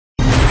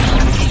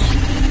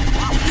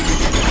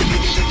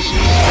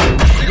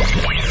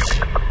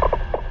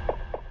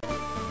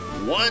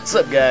What's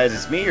up, guys?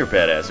 It's me, your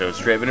badass host,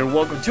 Draven, and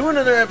welcome to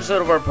another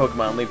episode of our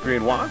Pokemon Leaf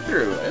Green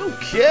walkthrough.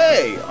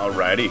 Okay,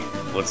 alrighty,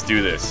 let's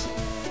do this.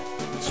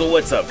 So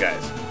what's up,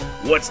 guys?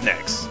 What's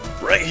next?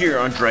 Right here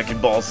on Dragon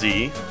Ball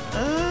Z.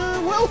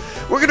 Well,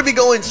 we're going to be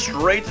going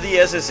straight to the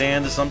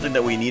SSN, to something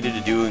that we needed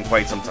to do in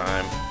quite some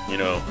time. You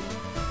know,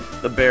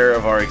 the bear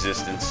of our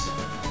existence.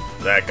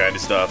 That kind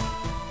of stuff.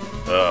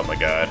 Oh my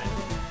god.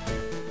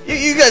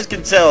 You guys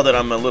can tell that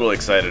I'm a little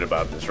excited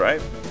about this,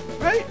 right?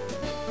 Right?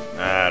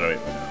 I don't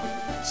even know.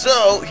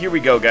 So, here we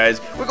go, guys.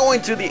 We're going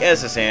to the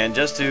SSN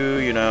just to,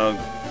 you know,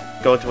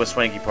 go to a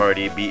swanky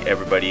party, beat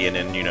everybody, and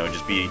then, you know,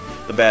 just be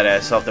the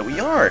badass self that we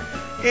are.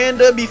 And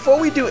before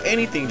we do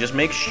anything, just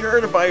make sure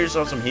to buy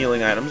yourself some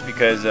healing items,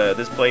 because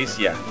this place,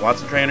 yeah,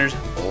 lots of trainers,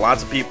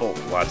 lots of people,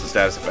 lots of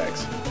status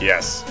effects.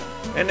 Yes.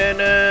 And then,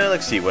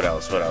 let's see, what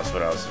else?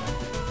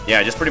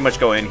 Yeah, just pretty much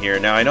go in here.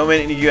 Now, I know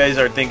many of you guys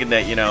are thinking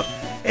that, you know,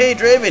 hey,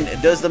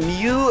 Draven, does the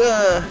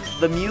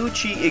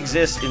Mewtwo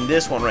exist in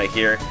this one right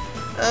here?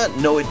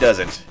 No, it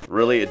doesn't.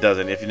 Really, it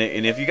doesn't.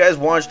 If you guys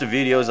watch the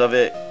videos of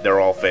it,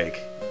 they're all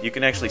fake. You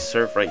can actually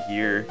surf right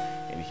here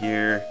and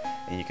here,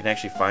 and you can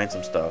actually find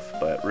some stuff,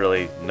 but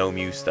really, no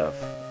Mew stuff.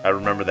 I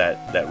remember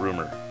that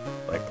rumor,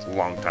 like, a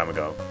long time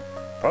ago.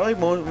 Probably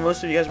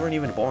most of you guys weren't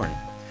even born.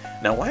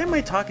 Now, why am I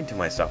talking to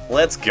myself?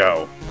 Let's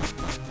go.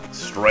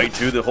 Straight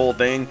to the whole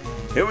thing.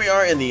 Here we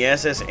are in the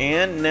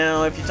SSN.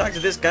 Now, if you talk to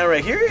this guy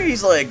right here,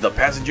 he's like, the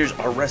passengers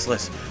are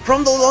restless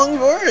from the long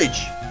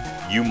voyage.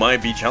 You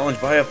might be challenged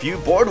by a few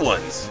bored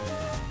ones.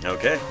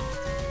 Okay,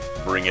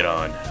 bring it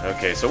on.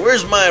 Okay, so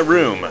where's my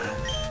room?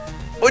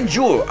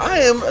 Bonjour, I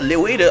am the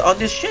waiter on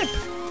this ship.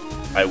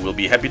 I will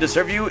be happy to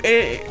serve you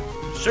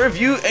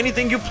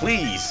anything you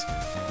please.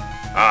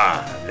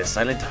 Ah, the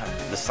silent type.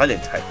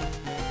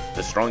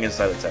 The strong and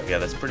silent type. Yeah,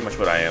 that's pretty much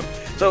what I am.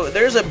 So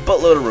there's a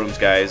buttload of rooms,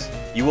 guys.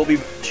 You will be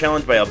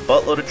challenged by a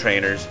buttload of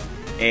trainers.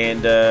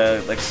 And,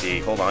 let's see,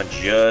 hold on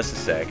just a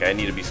sec. I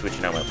need to be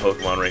switching out my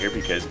Pokemon right here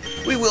because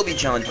we will be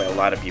challenged by a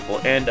lot of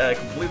people. And I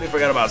completely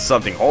forgot about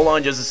something. Hold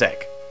on just a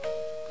sec.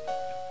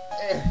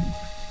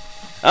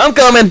 I'm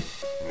coming!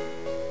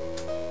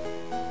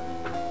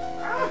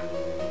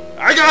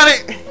 I got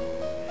it!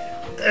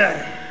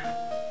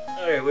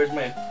 Alright, where's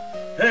my...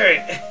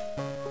 Alright.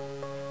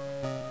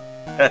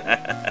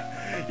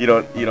 You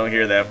don't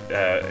hear that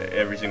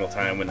every single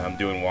time when I'm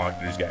doing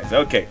walkthroughs, guys.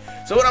 Okay,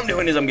 so what I'm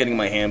doing is I'm getting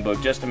my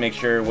handbook just to make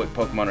sure what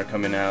Pokemon are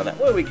coming out. That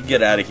way we can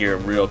get out of here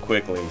real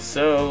quickly.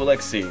 So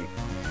let's see.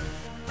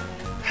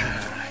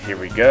 Here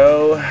we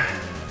go.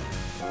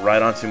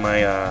 Right onto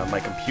my my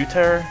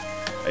computer.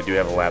 I do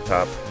have a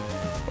laptop,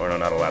 or no,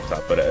 not a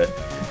laptop, but a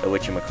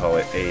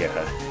whatchamacallit,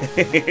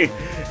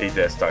 a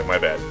desktop. My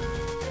bad.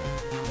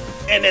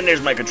 And then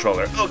there's my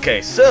controller.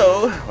 Okay,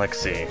 so let's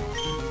see.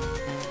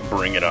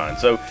 Bring it on.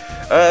 So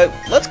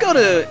let's go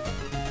to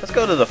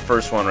the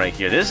first one right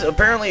here.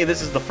 Apparently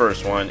this is the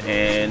first one,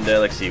 and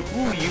let's see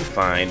who you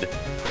find.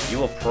 You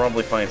will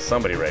probably find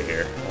somebody right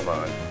here. Hold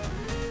on.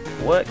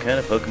 What kind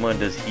of Pokemon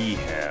does he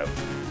have?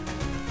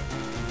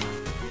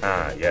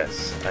 Ah,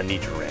 yes, a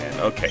Nidoran.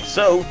 Okay,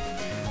 so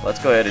let's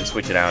go ahead and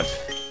switch it out.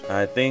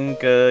 I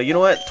think you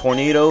know what?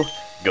 Tornado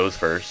goes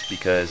first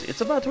because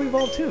it's about to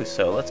evolve too.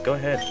 So let's go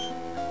ahead.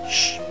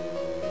 Shh.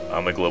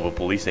 I'm a global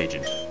police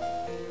agent.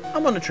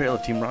 I'm on the trail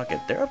of Team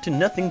Rocket. They're up to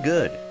nothing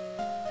good.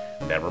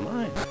 Never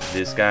mind.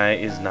 This guy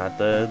is not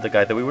the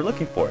guy that we were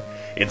looking for.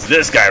 It's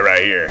this guy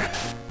right here.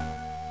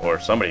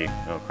 Or somebody.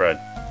 Oh, crud.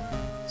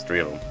 It's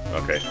three of them.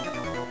 Okay.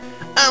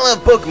 I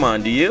love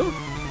Pokemon. Do you?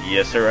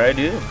 Yes, sir, I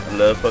do. I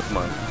love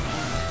Pokemon.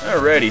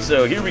 Alrighty,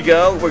 so here we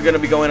go. We're going to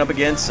be going up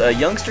against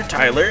youngster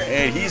Tyler,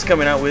 and he's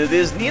coming out with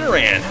his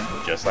Nidoran.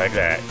 Just like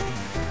that.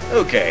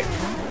 Okay.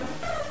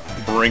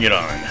 Bring it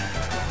on.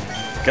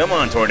 Come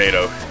on,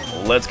 Tornado.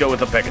 Let's go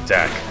with a Peck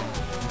Attack.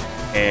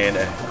 And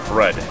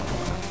crud.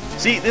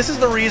 See, this is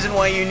the reason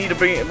why you need to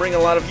bring a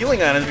lot of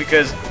healing items,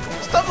 because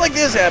stuff like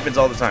this happens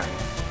all the time.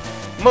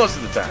 Most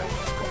of the time.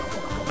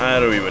 I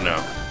don't even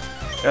know.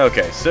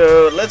 Okay,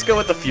 so let's go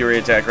with the Fury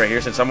Attack right here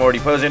since I'm already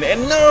posing.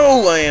 And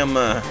no, I am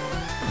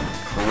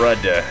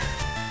crud.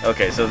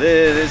 Okay, so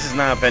this is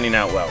not panning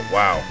out well.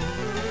 Wow.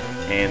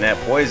 And that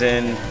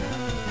poison.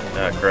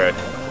 Crud.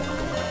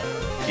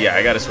 Yeah,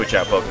 I gotta switch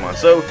out Pokemon.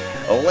 So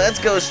let's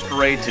go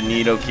straight to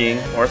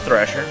Nidoking or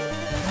Thresher.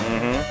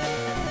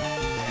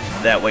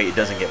 That way it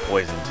doesn't get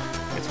poisoned.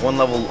 It's one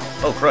level...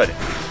 Oh, crud.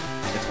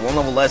 It's one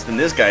level less than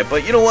this guy,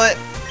 but you know what?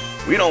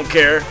 We don't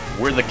care.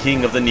 We're the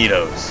king of the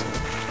Nidos.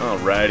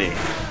 Alrighty.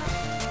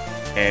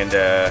 And,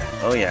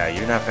 oh yeah,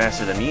 you're not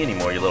faster than me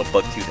anymore, you little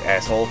buck-toothed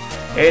asshole.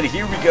 And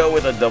here we go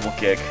with a double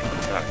kick.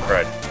 Ah,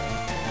 crud.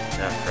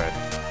 Ah,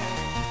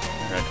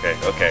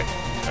 crud. Okay.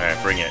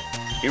 Alright, bring it.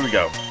 Here we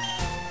go.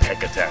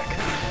 Peck Attack.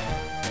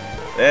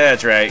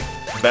 That's right.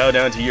 Bow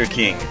down to your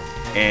king.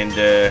 And,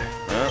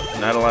 well,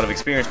 not a lot of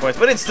experience points,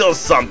 but it's still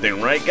something,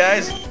 right,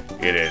 guys?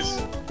 It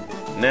is.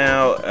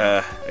 Now,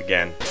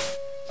 again,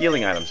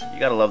 healing items. You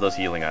gotta love those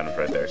healing items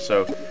right there.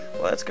 So,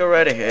 let's go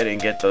right ahead and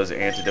get those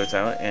antidotes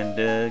out and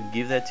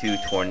give that to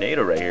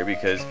Tornado right here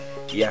because,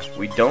 yeah,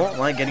 we don't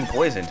like getting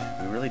poisoned.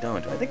 We really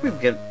don't. I think we've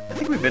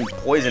been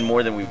poisoned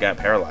more than we've got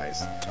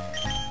paralyzed.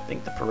 I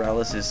think the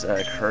paralysis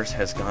curse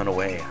has gone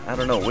away. I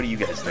don't know. What do you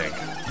guys think?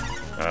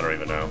 I don't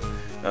even know.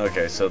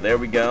 Okay, so there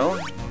we go.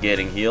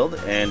 Getting healed,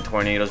 and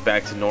Tornado's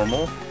back to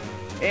normal.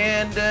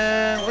 And,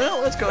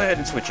 well, let's go ahead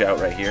and switch out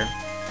right here.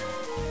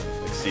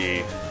 Let's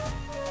see.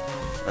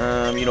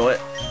 You know what?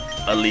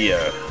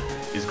 Aaliyah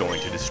is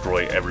going to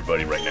destroy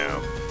everybody right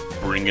now.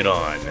 Bring it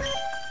on.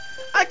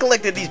 I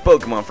collected these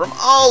Pokemon from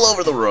all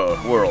over the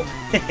world.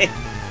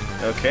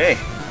 Okay.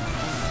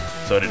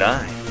 So did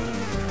I.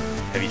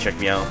 Have you checked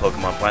me out on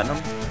Pokemon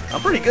Platinum?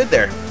 I'm pretty good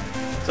there.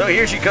 So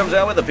here she comes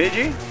out with a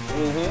Pidgey.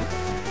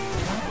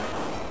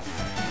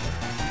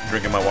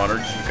 Drinking my water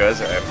just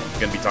because I'm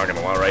going to be talking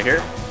a lot right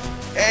here.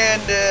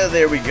 And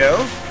there we go.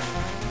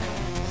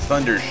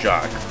 Thunder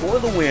Shock for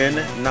the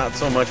win. Not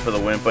so much for the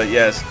win, but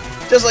yes,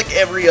 just like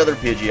every other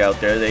Pidgey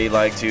out there, they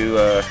like to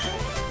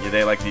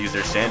use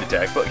their sand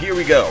attack. But here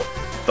we go.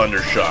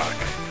 Thunder Shock.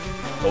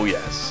 Oh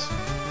yes.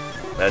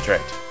 That's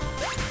right.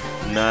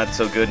 Not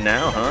so good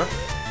now, huh?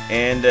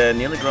 And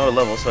nearly grow a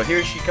level. So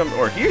here she comes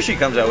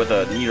out with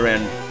a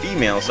Nidoran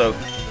female. So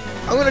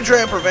I'm gonna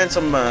try and prevent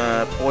some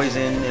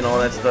poison and all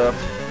that stuff.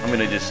 I'm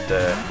gonna just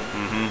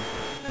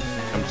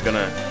I'm just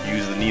gonna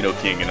use the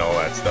Nidoking and all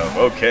that stuff.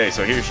 Okay,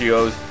 so here she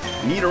goes.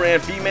 Nidoran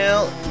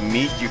female,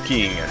 meet your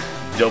king.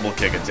 Double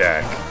kick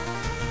attack.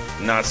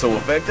 Not so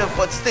effective,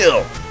 but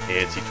still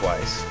hits you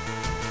twice.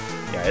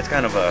 Yeah, it's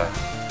kind of a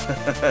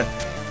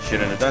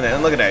shouldn't have done that.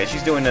 And look at that,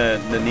 she's doing the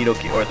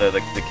Nidoking or the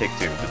kick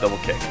too, the double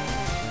kick.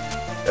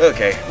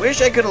 Okay,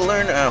 wish I could have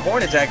learned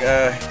Horn Attack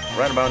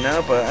right about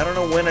now, but I don't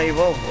know when I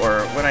evolve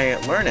or when I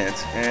learn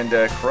it. And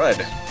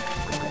Crud.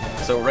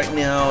 So right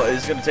now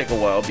it's gonna take a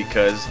while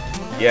because,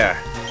 yeah,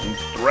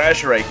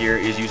 Thrasher right here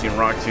is using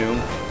Rock Tomb,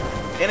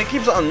 and it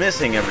keeps on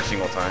missing every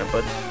single time.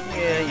 But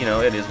yeah, you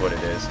know, it is what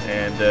it is.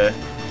 And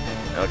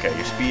okay,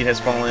 your speed has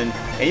fallen,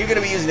 and you're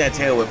gonna be using that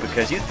Tail Whip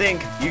because you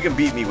think you can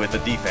beat me with the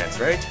defense,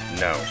 right?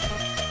 No,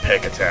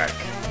 Peck Attack.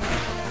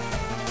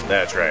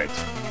 That's right,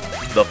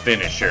 the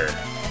finisher.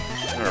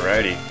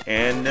 Alrighty,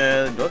 and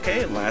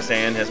okay, Last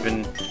Hand has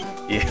been.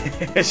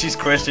 Yeah, she's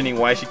questioning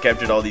why she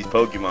captured all these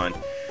Pokemon.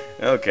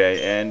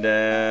 Okay, and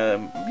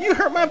you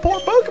hurt my poor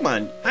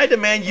Pokemon. I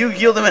demand you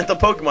heal them at the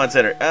Pokemon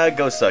Center.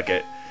 Go suck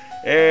it.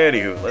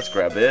 Anywho, let's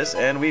grab this,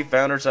 and we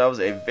found ourselves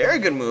a very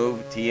good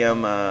move,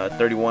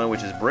 TM31,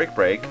 which is Brick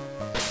Break.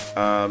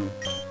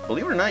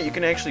 Believe it or not, you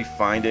can actually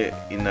find it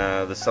in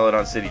the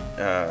Celadon City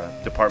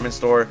department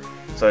store.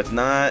 So it's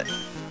not,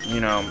 you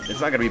know, it's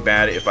not gonna be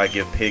bad if I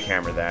give Pig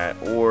Hammer that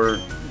or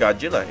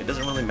Godzilla. It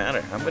doesn't really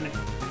matter.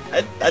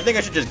 I think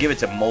I should just give it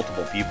to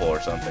multiple people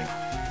or something.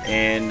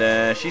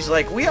 And she's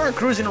like, we are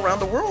cruising around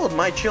the world,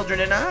 my children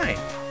and I.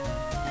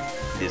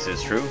 This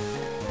is true.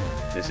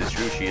 This is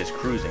true. She is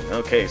cruising.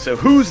 Okay, so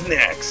who's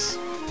next?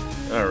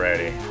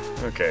 Alrighty.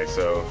 Okay,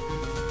 so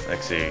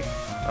let's see.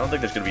 I don't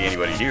think there's gonna be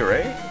anybody here,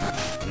 right?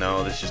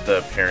 No, there's just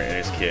a parent and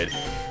his kid.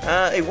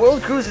 A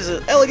world cruise is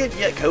elegant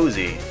yet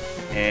cozy,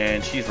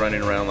 and she's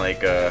running around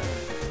like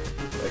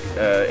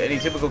any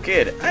typical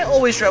kid. I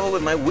always travel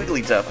with my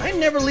Wigglytuff. I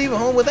never leave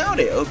home without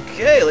it.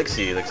 Okay, let's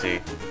see.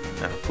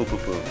 Poo poo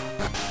poo.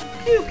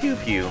 Pew pew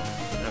pew.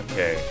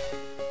 Okay.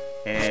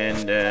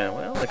 And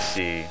well, let's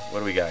see. What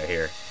do we got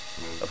here?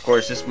 Of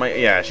course, this might.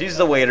 Yeah, she's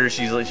the waiter.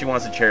 She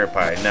wants a cherry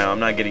pie. No, I'm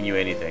not getting you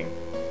anything.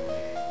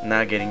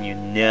 Not getting you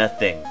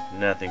nothing.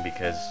 Nothing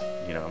because,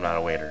 you know, I'm not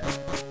a waiter.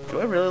 Do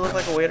I really look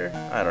like a waiter?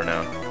 I don't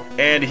know.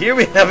 And here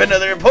we have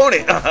another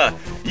opponent.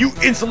 You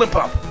insolent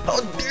pup! How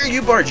dare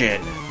you barge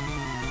in?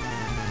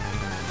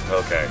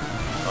 Okay.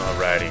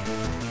 Alrighty.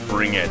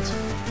 Bring it.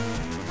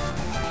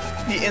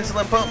 The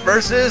Insolent Pump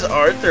versus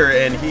Arthur,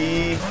 and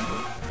he...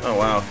 Oh,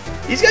 wow.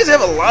 These guys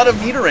have a lot of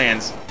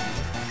Nidorans.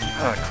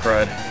 Ah,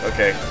 crud.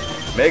 Okay.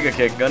 Mega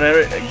Kick.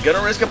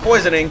 Gonna risk a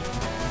poisoning.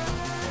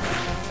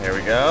 There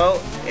we go.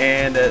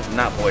 And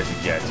not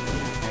poisoned yet.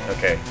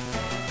 Okay.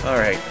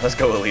 Alright, let's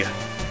go, Aaliyah.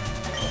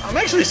 I'm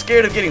actually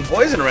scared of getting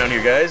poisoned around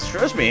here, guys.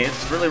 Trust me,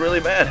 it's really, really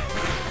bad.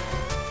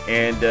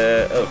 And,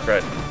 oh,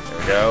 crud. There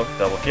we go.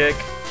 Double kick.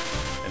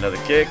 Another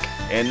kick.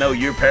 And no,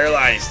 you're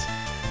paralyzed.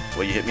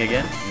 Will you hit me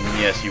again?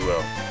 Yes, you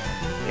will.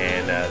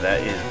 And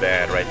that is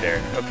bad right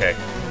there. Okay.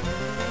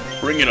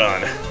 Bring it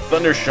on.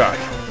 Thunder Shock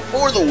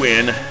for the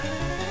win.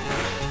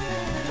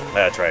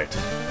 That's right.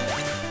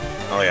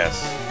 Oh,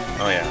 yes.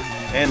 Oh, yeah.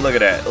 And look at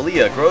that.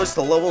 Aaliyah grows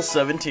to level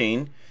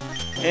 17.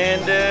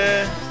 And,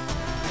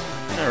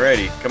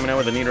 alrighty. Coming out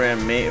with a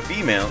Nidoran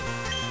female.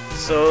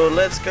 So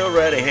let's go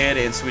right ahead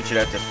and switch it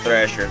out to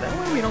Thrasher.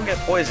 That way we don't get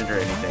poisoned or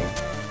anything.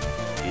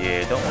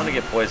 Yeah, don't want to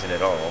get poisoned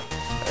at all.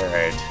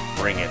 Alright,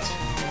 bring it.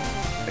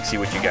 Let's see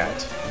what you got.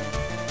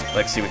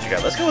 Let's see what you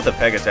got. Let's go with the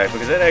Peg Attack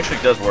because that actually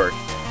does work.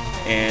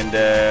 And,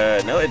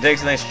 no, it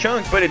takes a nice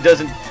chunk, but it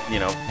doesn't, you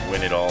know,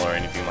 win it all or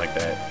anything like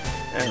that.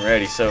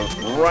 Alrighty, so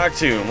Rock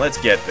Tomb. Let's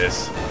get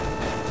this.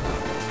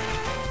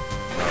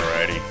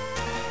 Alrighty.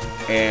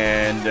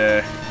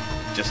 And,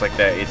 just like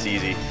that, it's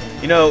easy.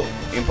 You know,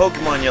 in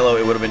Pokemon Yellow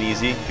it would have been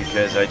easy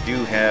because I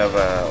do have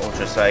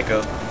Ultra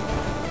Scykoh,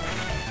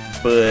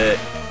 but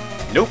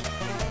nope.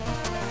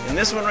 In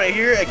this one right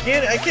here, I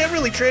can't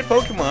really trade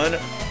Pokemon,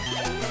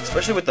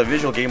 especially with the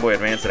Visual Game Boy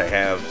Advance that I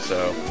have.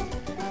 So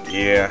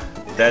yeah,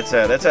 that's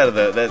out of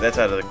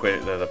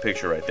the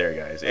picture right there,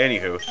 guys.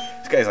 Anywho,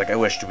 this guy's like, I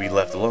wish to be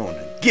left alone.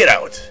 Get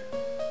out!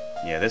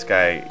 Yeah, this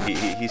guy,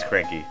 he's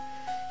cranky.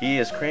 He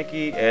is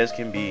cranky as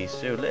can be.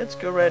 So let's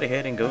go right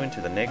ahead and go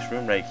into the next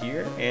room right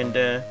here. And,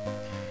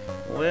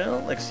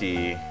 well, let's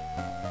see.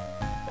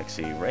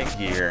 Right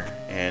here.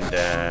 And,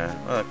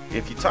 well,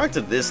 if you talk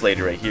to this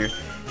lady right here,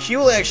 she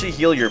will actually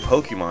heal your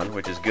Pokemon,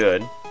 which is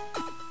good.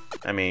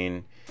 I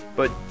mean,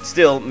 but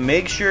still,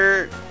 make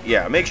sure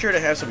to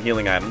have some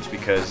healing items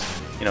because,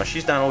 you know,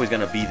 she's not always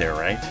going to be there,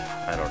 right?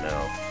 I don't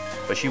know.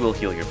 But she will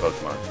heal your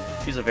Pokemon.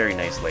 She's a very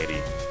nice lady.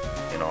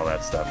 And all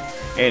that stuff.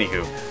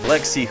 Anywho,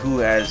 let's see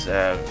who's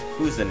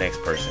the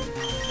next person.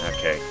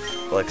 Okay,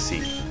 let's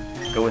see.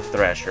 Go with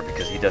Thrasher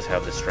because he does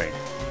have the strength.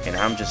 And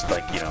I'm just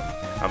like, you know,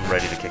 I'm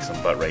ready to kick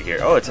some butt right here.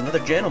 Oh, it's another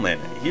gentleman.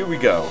 Here we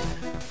go.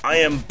 I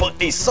am but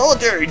a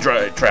solitary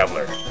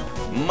traveler.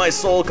 My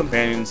sole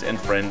companions and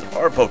friends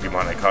are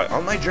Pokemon I caught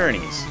on my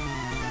journeys.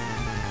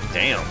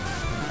 Damn.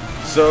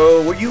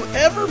 So, were you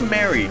ever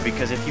married?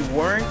 Because if you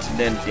weren't,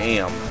 then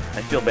damn.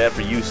 I feel bad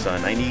for you,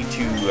 son. I need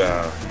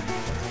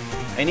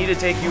to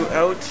take you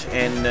out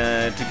and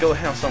to go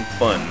have some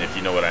fun, if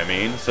you know what I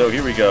mean. So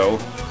here we go.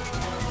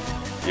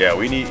 Yeah,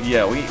 we need you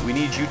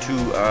to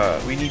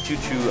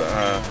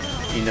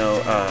you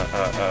know,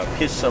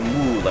 piss some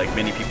moo, like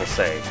many people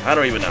say. I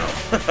don't even know.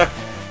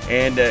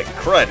 And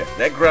crud,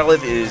 that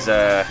Growlithe is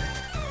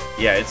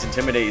yeah, it's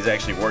Intimidate is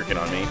actually working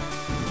on me.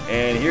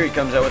 And here he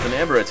comes out with an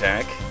Ember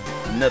attack.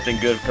 Nothing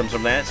good comes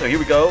from that. So here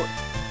we go.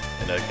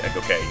 And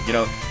okay, you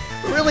know.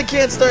 We really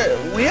can't start.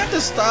 We have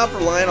to stop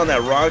relying on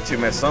that Rock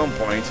Tomb at some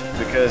point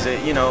because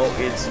it, you know,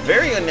 it's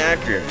very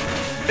inaccurate,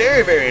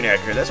 very, very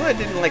inaccurate. That's why I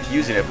didn't like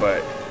using it.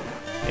 But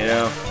you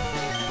know,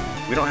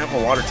 we don't have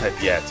a Water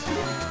type yet,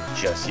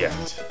 just yet.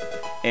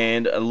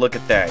 And look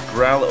at that,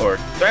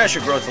 Thrasher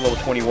grows to level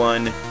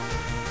 21,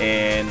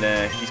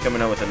 and he's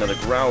coming out with another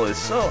Growlithe.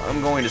 So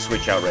I'm going to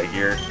switch out right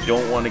here.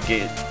 Don't want to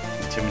get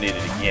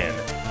intimidated again.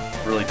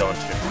 Really don't.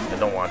 I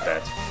don't want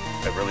that.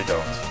 I really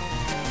don't.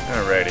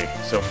 Alrighty,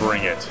 so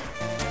bring it.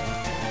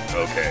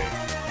 Okay.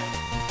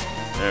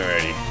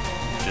 Alrighty,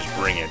 just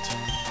bring it.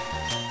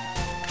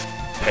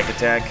 Peck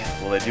attack,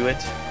 will it do it?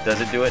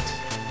 Does it do it?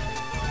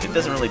 It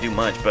doesn't really do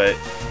much, but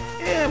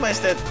yeah, my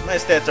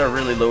stats are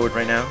really lowered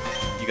right now.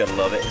 You gotta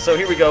love it. So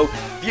here we go.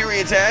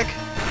 Fury attack.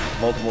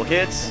 Multiple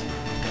hits.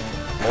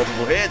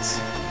 Multiple hits.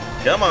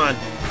 Come on.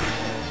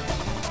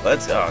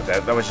 Let's. Oh,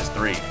 that was just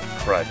 3.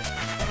 Crud.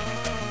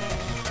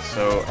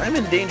 So I'm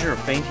in danger of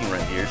fainting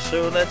right here.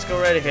 So let's go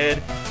right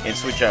ahead and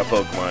switch out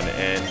Pokemon.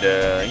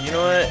 And you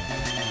know what?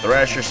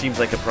 Thrasher seems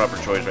like a proper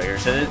choice right here,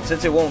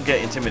 since it won't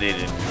get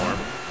intimidated anymore.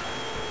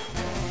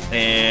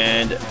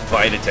 And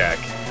Bite attack.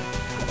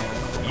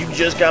 You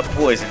just got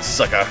poisoned,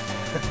 sucker.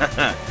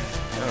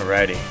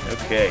 Alrighty,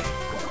 okay.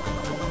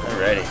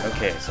 Alrighty,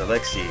 okay, so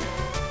let's see.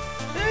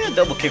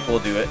 Double kick will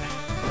do it.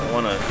 I don't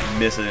want to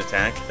miss an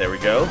attack. There we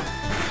go.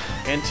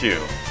 And 2.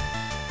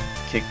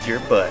 Kicked your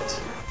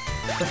butt.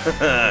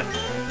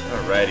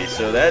 Alrighty,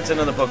 so that's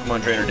another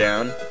Pokemon trainer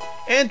down.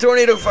 And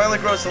Tornado finally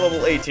grows to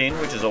level 18,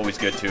 which is always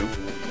good too.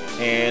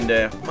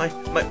 And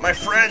my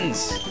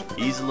friends,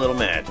 he's a little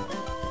mad.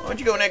 Why don't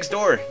you go next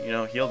door? You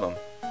know, heal them.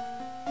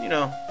 You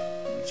know,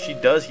 she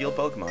does heal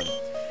Pokemon.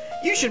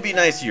 You should be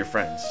nice to your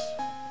friends.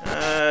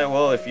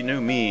 Well, if you knew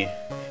me,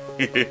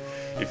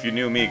 if you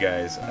knew me,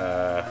 guys,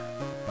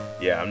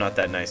 yeah, I'm not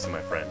that nice to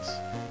my friends.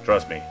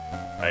 Trust me,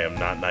 I am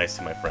not nice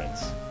to my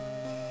friends.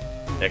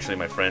 Actually,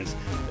 my friends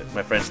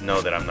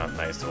know that I'm not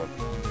nice to them.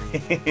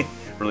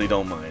 Really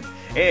don't mind.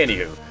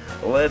 Anywho,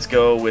 let's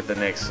go with the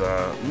next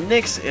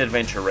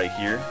adventure right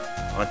here,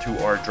 onto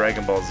our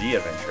Dragon Ball Z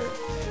adventure.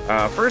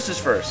 First is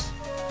first.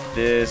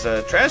 This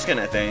Trashcan,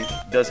 I think,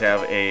 does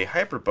have a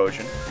Hyper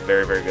Potion.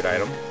 Very, very good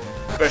item,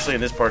 especially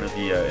in this part of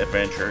the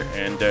adventure.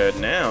 And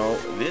now,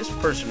 this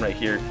person right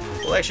here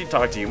will actually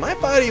talk to you. My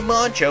buddy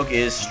Monchoke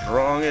is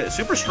strong,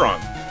 super strong.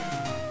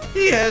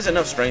 He has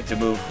enough strength to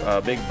move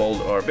big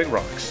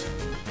rocks.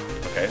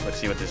 Okay, let's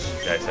see what this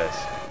guy says.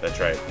 That's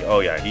right. Oh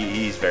yeah,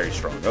 he's very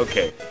strong.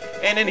 Okay,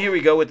 and then here we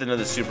go with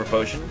another Super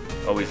Potion.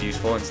 Always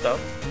useful and stuff.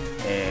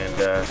 And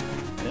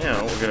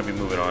now we're gonna be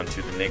moving on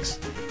to the next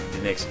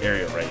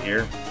area right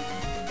here.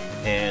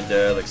 And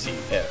let's see,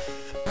 F.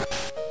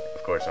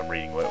 Of course, I'm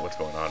reading what's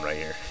going on right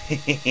here.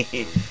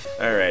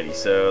 Alrighty,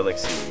 so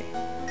let's see.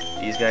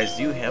 These guys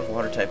do have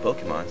Water-type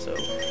Pokemon, so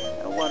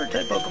a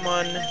Water-type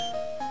Pokemon.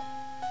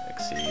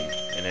 Let's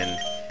see, and then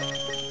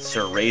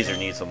Sir Razor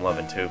needs some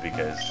loving too,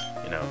 because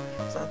you know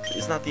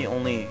it's not the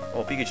only.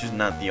 Well, Pikachu's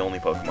not the only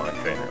Pokemon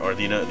trainer, or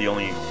the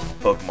only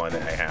Pokemon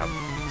that I have.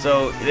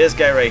 So this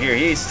guy right here,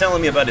 he's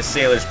telling me about his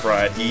Sailor's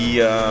Pride.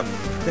 He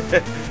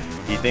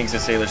he thinks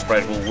his Sailor's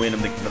Pride will win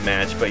him the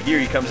match, but here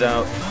he comes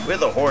out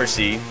with a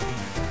Horsey,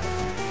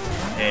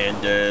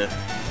 and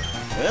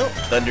well,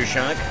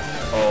 Thundershock.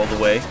 all the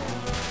way.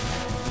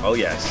 Oh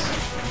yes.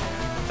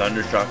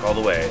 Thundershock all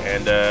the way.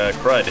 And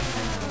crud.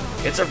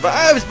 It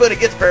survives, but it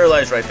gets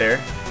paralyzed right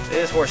there.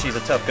 This Horsey's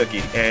a tough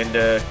cookie. And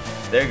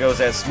there goes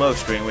that smoke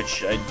screen,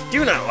 which I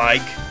do not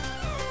like.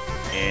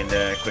 And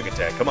quick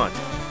attack. Come on.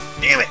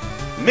 Damn it.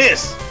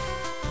 Miss.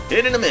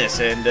 Hit and a miss.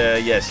 And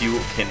yes, you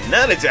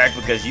cannot attack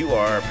because you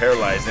are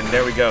paralyzed. And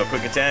there we go.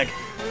 Quick attack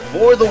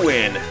for the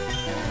win.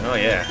 Oh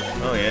yeah.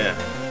 Oh yeah.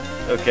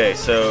 Okay,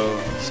 so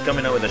he's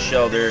coming out with a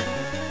Shelter.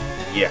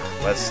 Yeah,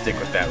 let's stick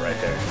with that right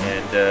there.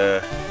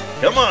 And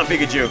come on,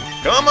 Pikachu.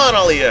 Come on,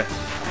 all of you.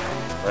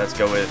 Let's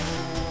go with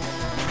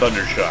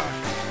Thundershock.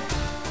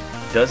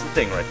 Does the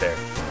thing right there.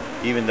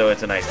 Even though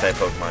it's a nice type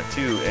Pokemon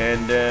too.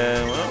 And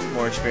well,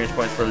 more experience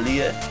points for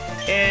Leah.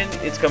 And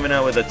it's coming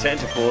out with a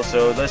Tentacool,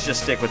 so let's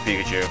just stick with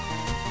Pikachu.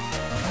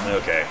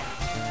 Okay.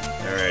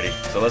 Alrighty,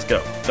 so let's go.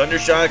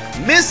 Thundershock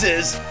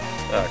misses!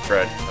 Ah,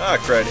 crud. Ah,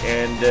 crud.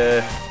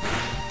 And,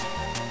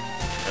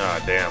 ah,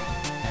 damn.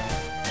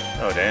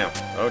 Oh, damn.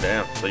 Oh,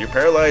 damn. So you're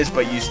paralyzed,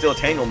 but you still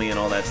tangle me and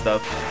all that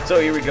stuff. So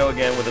here we go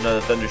again with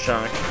another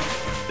Thundershock.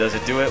 Does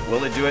it do it?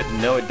 Will it do it?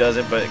 No, it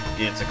doesn't, but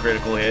it's a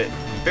critical hit.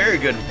 Very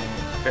good.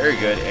 Very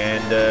good.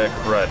 And,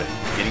 crud.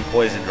 Getting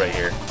poisoned right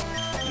here.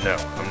 No,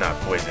 I'm not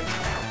poisoned.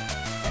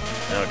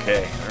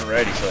 Okay,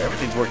 alrighty, so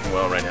everything's working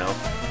well right now.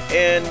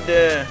 And,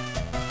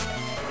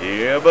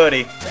 yeah,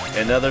 buddy.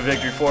 Another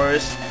victory for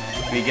us.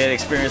 We get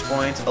experience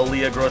points.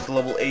 Aaliyah grows to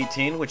level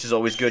 18, which is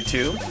always good,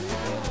 too.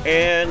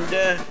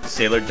 And,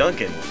 Sailor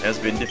Duncan has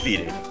been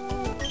defeated.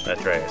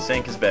 That's right,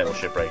 sank his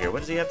battleship right here. What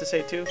does he have to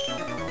say, too?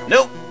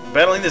 Nope,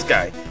 battling this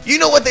guy. You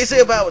know what they say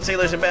about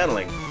sailors in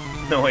battling?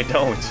 No, I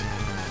don't.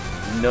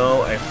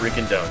 No, I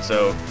freaking don't.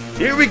 So,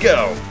 here we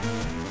go.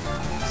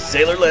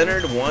 Sailor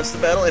Leonard wants to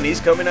battle, and he's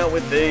coming out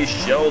with a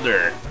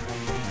Shelter.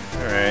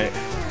 Alright.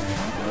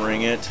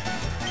 Bring it.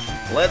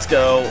 Let's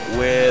go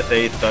with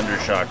a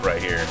Thundershock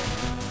right here.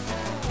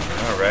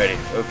 Alrighty.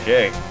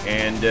 Okay.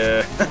 And,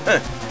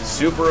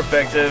 super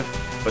effective,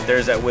 but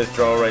there's that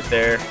withdrawal right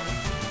there.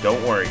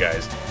 Don't worry,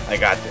 guys. I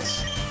got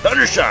this.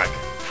 Thundershock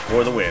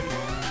for the win.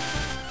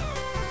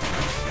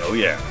 Oh,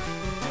 yeah.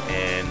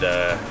 And,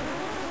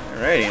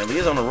 alrighty.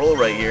 Leah's on a roll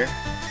right here.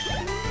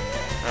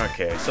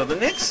 Okay, so the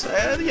next,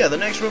 yeah, the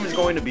next room is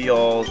going to be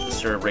all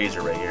Sir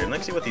Razor right here. And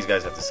let's see what these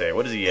guys have to say.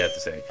 What does he have to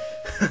say?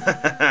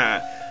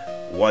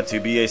 Want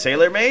to be a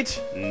sailor,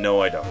 mate? No,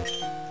 I don't.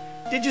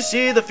 Did you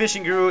see the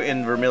fishing guru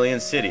in Vermilion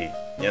City?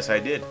 Yes, I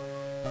did.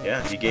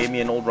 Yeah, he gave me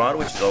an old rod,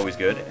 which is always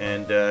good.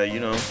 And, you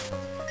know,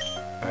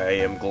 I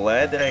am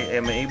glad that I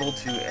am able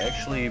to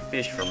actually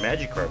fish for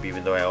Magikarp,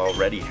 even though I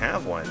already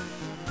have one.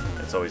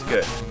 That's always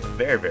good.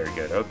 Very, very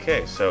good.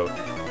 Okay, so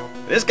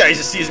this guy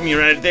just sees me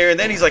right there, and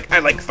then he's like, I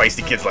like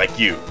feisty kids like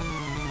you.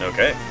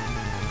 Okay.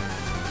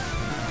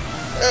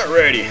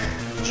 Alrighty.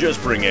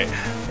 Just bring it.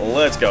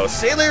 Let's go.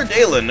 Sailor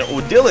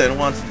Dylan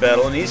wants to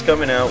battle, and he's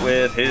coming out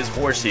with his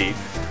Horsey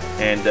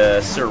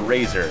and Sir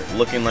Razor,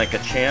 looking like a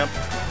champ,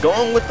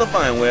 going with the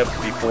Vine Whip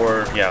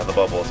before, yeah, the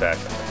bubble attack.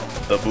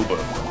 The booba.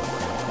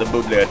 The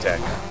booble attack.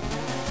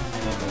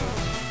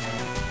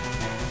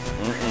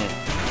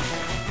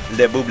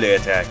 The booble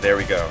attack. There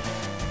we go.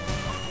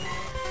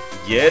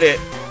 Get it.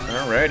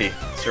 Alrighty.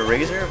 Sir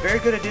Razor, a very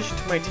good addition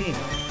to my team.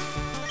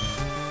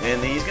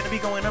 And he's going to be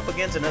going up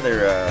against another,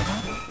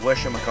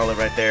 whatchamacallit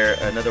right there.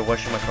 Another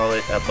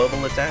whatchamacallit,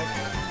 bubble attack.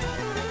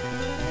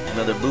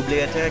 Another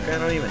booble attack. I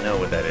don't even know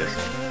what that is.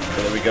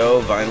 So there we go.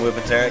 Vine Whip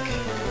attack.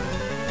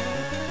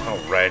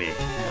 Alrighty.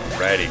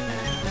 Alrighty.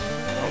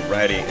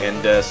 Alrighty.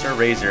 And Sir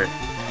Razor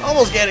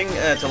almost getting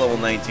to level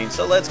 19.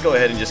 So let's go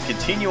ahead and just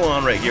continue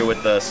on right here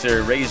with the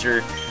Sir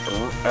Razor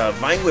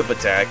Vine Whip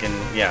attack. And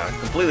yeah,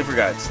 completely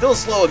forgot. Still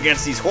slow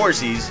against these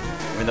Horsies,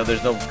 even though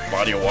there's no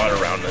body of water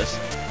around us.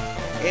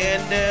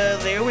 And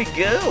there we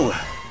go.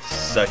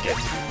 Suck it.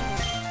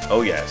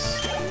 Oh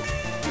yes.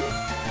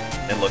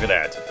 And look at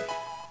that.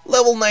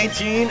 Level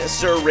 19,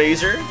 Sir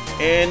Razor.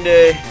 And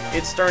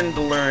it's starting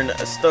to learn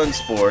a Stun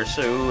Spore.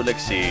 So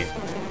let's see.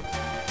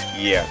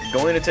 Yeah,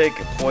 going to take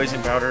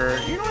Poison Powder.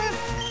 You know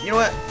what? You know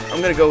what?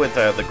 I'm going to go with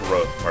the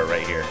Growth part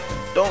right here.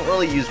 Don't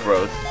really use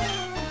Growth.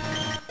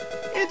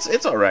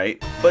 It's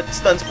alright. But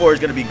Stun Spore is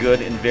going to be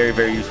good and very,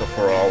 very useful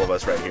for all of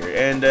us right here.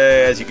 And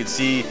as you can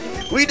see,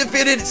 we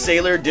defeated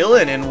Sailor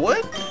Dylan. And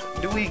what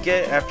do we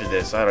get after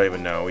this? I don't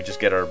even know. We just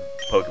get our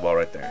Pokeball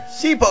right there.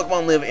 Sea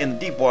Pokemon live in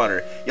deep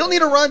water. You'll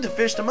need a run to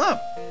fish them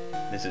up.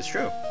 This is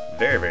true.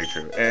 Very, very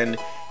true. And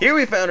here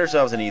we found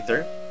ourselves an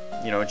Ether.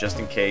 You know, just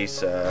in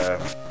case,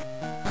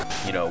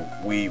 you know,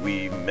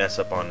 we mess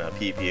up on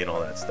PP and all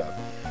that stuff.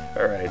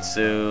 Alright,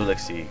 so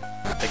let's see.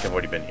 I think I've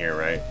already been here,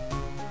 right?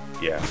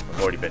 Yeah,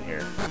 I've already been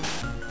here.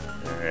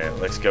 Alright,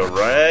 let's go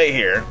right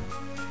here.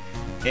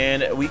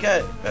 And we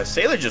got a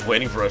Sailor just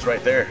waiting for us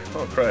right there.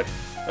 Oh, crud.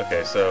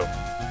 Okay, so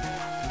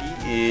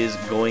he is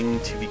going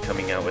to be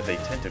coming out with a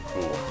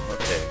Tentacool.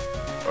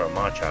 Okay. Or a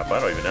Machop. I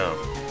don't even know.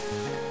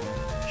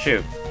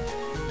 Shoot.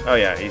 Oh,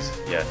 yeah,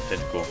 yeah,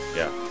 Tentacool.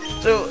 Yeah.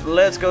 So,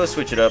 let's go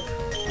switch it up.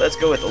 Let's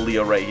go with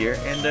Leo right here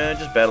and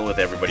just battle with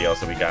everybody else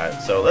that we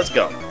got. So, let's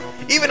go.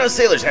 Even our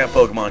sailors have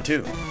Pokemon,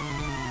 too.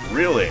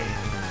 Really?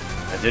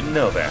 I didn't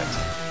know that.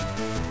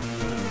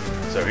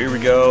 So here we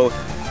go.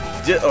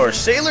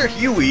 Sailor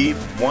Huey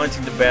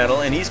wanting to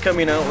battle, and he's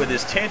coming out with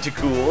his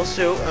Tentacool,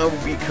 so I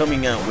will be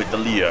coming out with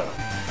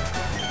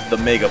Aaliyah, the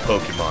Mega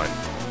Pokemon.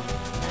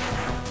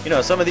 You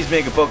know, some of these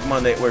Mega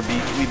Pokemon that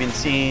we've been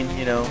seeing,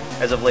 you know,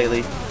 as of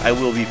lately, I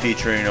will be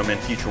featuring them in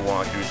future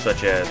walkthroughs,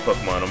 such as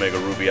Pokemon Omega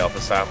Ruby, Alpha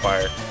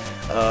Sapphire,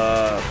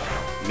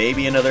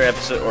 maybe another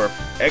episode, or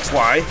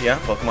XY, yeah,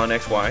 Pokemon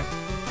XY,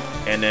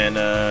 and then,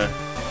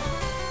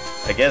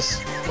 I guess,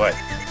 what,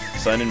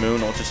 Sun and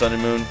Moon, Ultra Sun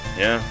and Moon,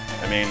 yeah,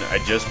 I mean, I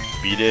just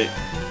beat it,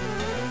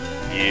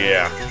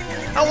 yeah.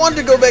 I wanted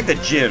to go back to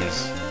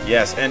gyms,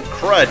 yes, and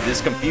crud, this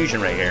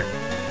confusion right here.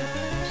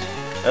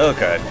 Oh,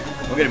 God.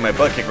 I'm getting my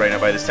butt kicked right now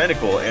by this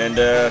Tentacool, and,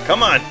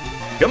 come on!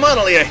 Come on,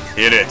 Aaliyah!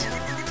 Hit it!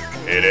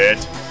 Hit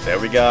it! There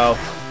we go.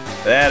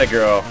 That a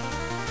girl.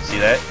 See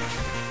that?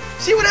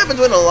 See what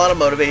happens when a lot of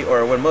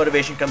when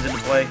motivation comes into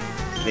play?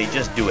 They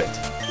just do it.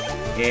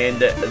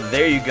 And,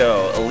 there you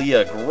go.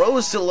 Aaliyah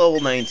grows to level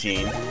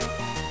 19,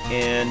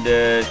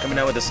 and, coming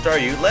out with a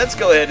Staryu. Let's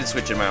go ahead and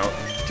switch him out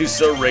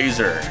to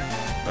Razor.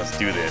 Let's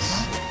do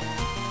this.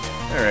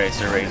 Alright,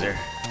 Razor.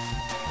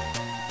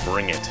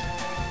 Bring it.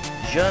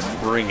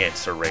 Just bring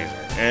it, Razor.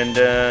 And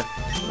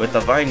with the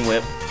Vine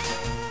Whip,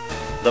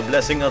 the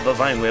blessing of the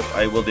Vine Whip,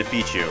 I will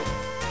defeat you.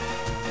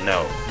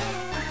 No.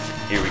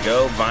 Here we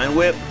go, Vine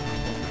Whip.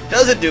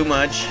 Doesn't do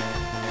much,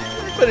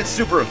 but it's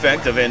super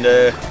effective. And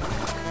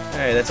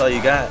alright, that's all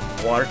you got.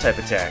 Water type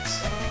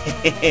attacks.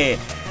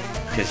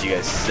 Because you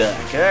guys suck.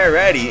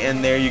 Alrighty,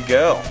 and there you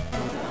go.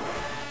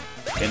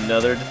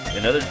 Another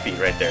defeat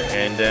right there.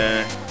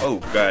 And oh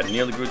god,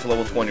 nearly grew to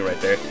level 20 right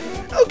there.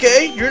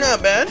 Okay, you're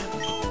not bad.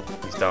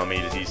 Telling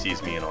me that he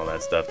sees me and all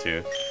that stuff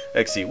too.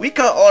 Let's see. We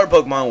caught all our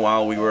Pokemon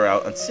while we were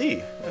out at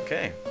sea.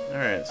 Okay.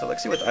 Alright, so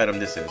let's see what item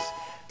this is.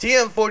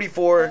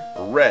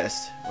 TM44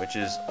 Rest, which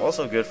is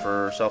also good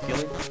for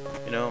self-healing,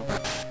 you know.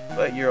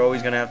 But you're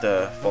always going to have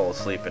to fall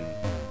asleep and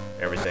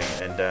everything.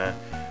 And,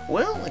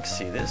 well, let's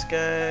see. This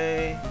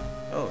guy...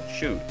 Oh,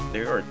 shoot.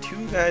 There are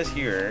two guys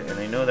here, and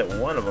I know that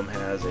one of them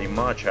has a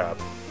Machop.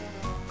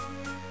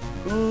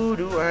 Who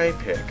do I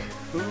pick?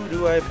 Who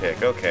do I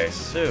pick? Okay,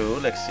 so,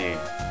 let's see.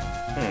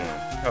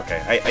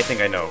 Okay, I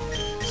think I know.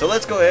 So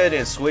let's go ahead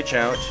and switch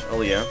out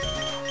Aaliyah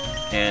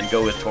and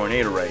go with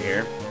Tornado right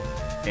here.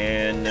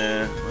 And,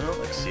 well,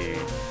 let's see.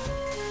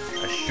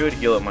 I should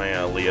heal up my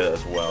Aaliyah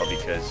as well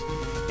because,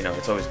 you know,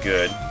 it's always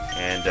good.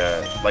 And,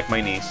 like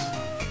my niece,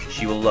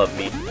 she will love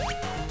me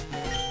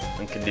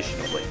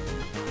unconditionally,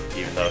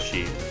 even though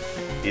she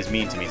is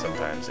mean to me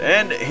sometimes.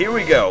 And here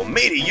we go.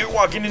 Matey, you're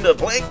walking into the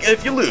plank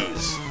if you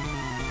lose.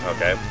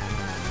 Okay.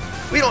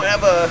 We don't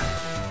have a...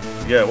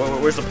 Yeah,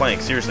 where's the plank?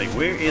 Seriously,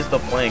 where is the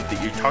plank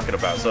that you're talking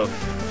about? So,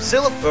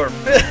 Sailor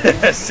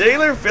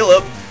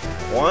Phillip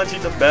wants you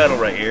to battle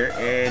right here,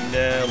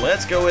 and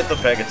let's go with the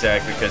Peck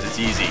Attack because it's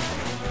easy.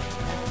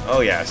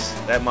 Oh yes,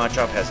 that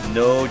Machop has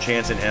no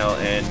chance in hell,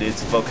 and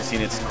it's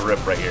focusing its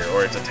grip right here,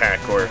 or its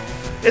attack, or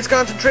its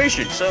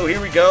concentration. So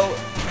here we go,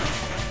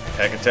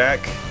 Peck Attack.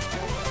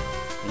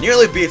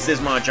 Nearly beats this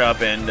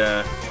Machop, and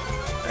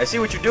I see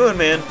what you're doing,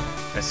 man.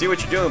 I see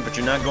what you're doing, but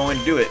you're not going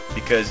to do it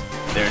because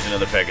there's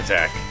another Peck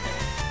Attack.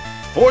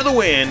 For the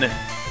win!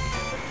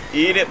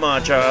 Eat it,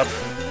 Machop.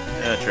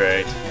 That's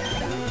right.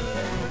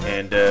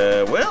 And,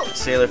 well,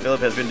 Sailor Phillip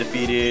has been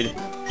defeated.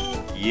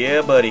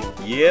 Yeah, buddy.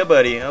 Yeah,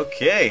 buddy.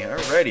 Okay,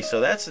 alrighty. So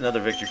that's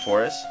another victory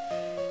for us.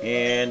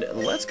 And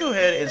let's go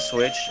ahead and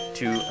switch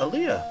to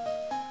Aaliyah.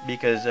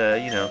 Because,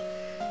 you know,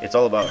 it's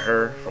all about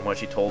her from what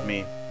she told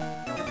me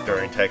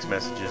during text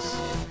messages.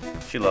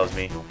 She loves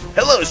me.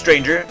 Hello,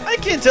 stranger. I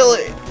can't tell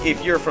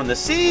if you're from the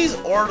seas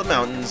or the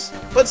mountains,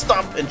 but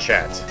stop and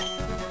chat.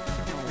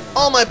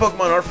 All my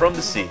Pokemon are from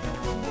the sea.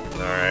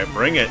 Alright,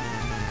 bring it.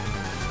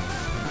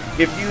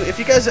 If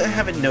you guys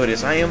haven't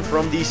noticed, I am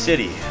from the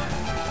city.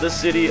 The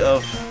city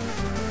of...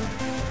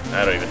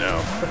 I don't even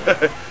know.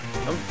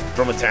 I'm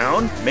from a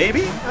town?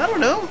 Maybe? I don't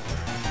know.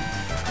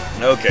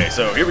 Okay,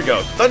 so here we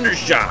go. Thunder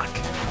Shock.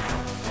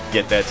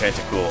 Get that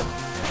Tentacool.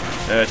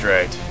 That's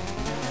right.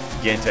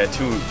 Get that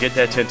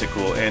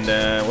Tentacool. And,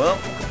 well...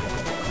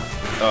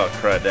 Oh,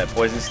 crud. That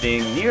Poison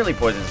Sting nearly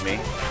poisons me.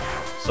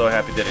 So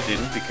happy that it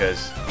didn't,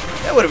 because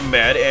that would have been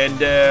bad. And,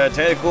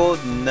 Tentacool,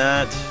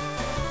 not...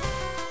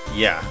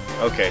 Yeah.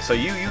 Okay, so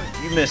you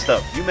messed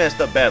up. You messed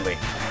up badly.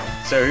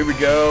 So here we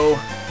go.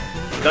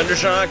 Thunder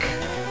Shock.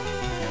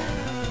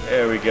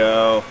 There we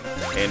go.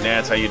 And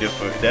that's how you do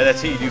food.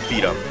 That's how you do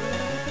feed up.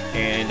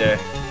 And,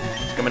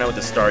 it's coming out with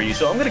the Staryu.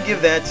 So I'm going to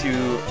give that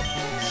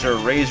to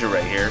Razor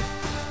right here.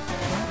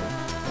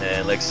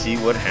 And let's see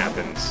what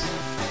happens.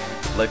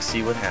 Let's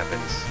see what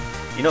happens.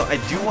 You know, I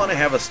do want to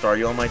have a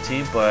Staryu on my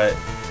team, but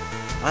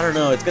I don't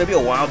know. It's going to be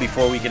a while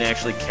before we can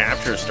actually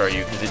capture a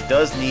Staryu, because it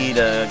does need,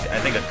 I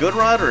think, a good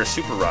rod or a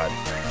super rod.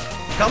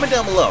 Comment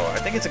down below. I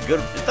think it's a good...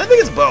 I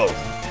think it's both.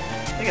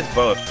 I think it's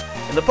both.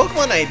 And the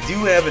Pokemon I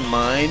do have in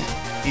mind,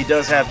 he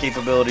does have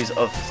capabilities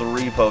of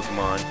 3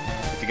 Pokemon.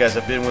 If you guys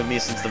have been with me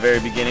since the very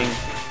beginning,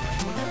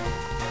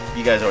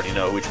 you guys already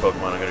know which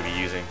Pokemon I'm going to be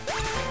using.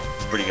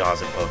 pretty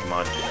awesome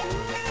Pokemon.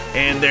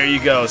 And there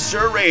you go,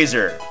 Sir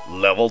Razor,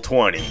 level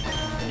 20.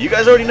 You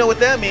guys already know what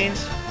that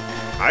means.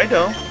 I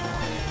don't.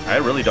 I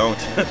really don't.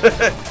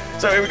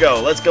 So here we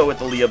go. Let's go with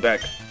the Leah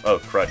back. Oh,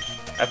 crud.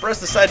 I pressed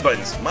the side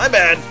buttons. My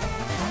bad.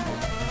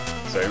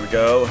 So here we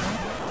go.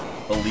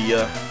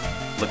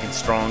 Aaliyah, looking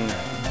strong.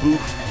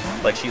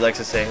 Boof, like she likes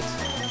to say it.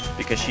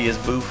 Because she is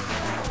boof.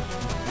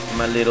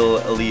 My little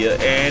Aaliyah.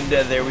 And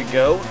there we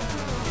go.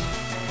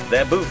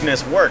 That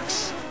boofness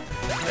works.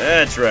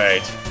 That's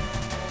right.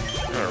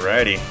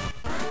 Alrighty.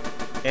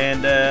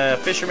 And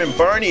Fisherman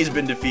Barney's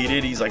been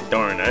defeated. He's like,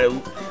 darn, I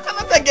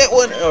let that get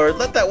one, or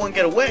let that one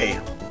get away.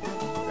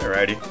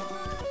 Alrighty.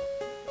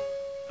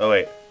 Oh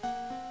wait.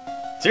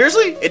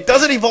 Seriously? It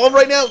doesn't evolve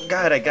right now?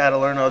 God, I gotta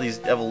learn all these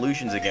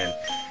evolutions again.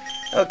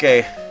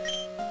 Okay.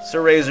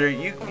 Sir Razor,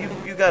 you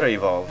gotta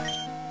evolve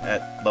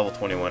at level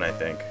 21, I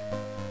think.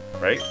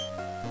 Right?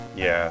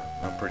 Yeah,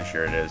 I'm pretty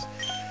sure it is.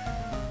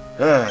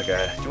 Oh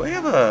god. Do I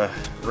have a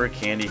rare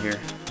candy here?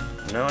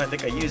 No, I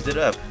think I used it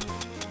up.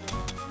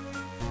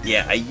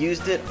 Yeah, I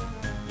used it.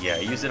 Yeah, I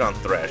used it on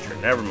Thrasher.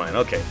 Never mind.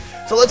 Okay.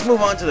 So let's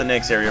move on to the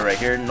next area right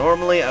here.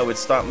 Normally, I would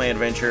stop my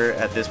adventure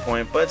at this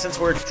point, but since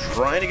we're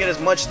trying to get as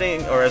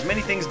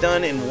many things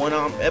done in one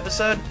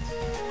episode,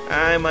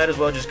 I might as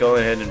well just go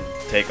ahead and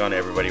take on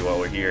everybody while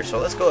we're here. So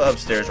let's go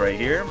upstairs right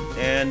here,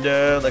 and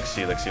let's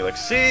see.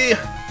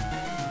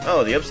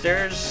 Oh, the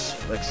upstairs.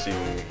 Let's see.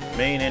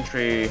 Main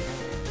entry.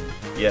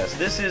 Yes,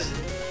 this is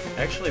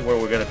actually where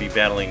we're going to be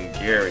battling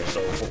Gary.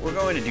 So what we're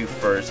going to do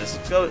first is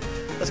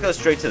let's go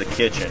straight to the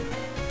kitchen.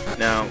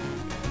 Now,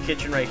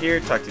 kitchen right here,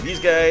 talk to these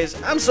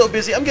guys. I'm so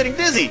busy, I'm getting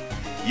dizzy.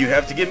 You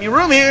have to give me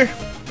room here.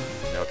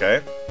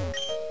 Okay.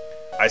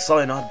 I saw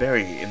an odd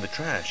berry in the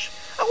trash.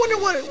 I wonder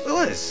what it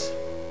was.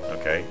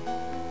 Okay.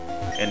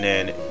 And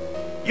then,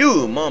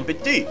 you, mon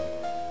petit,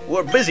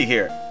 we're busy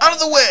here. Out of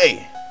the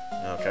way.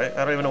 Okay,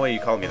 I don't even know why you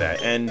call me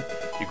that. And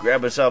you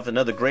grab yourself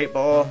another great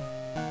ball.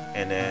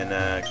 And then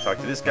talk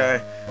to this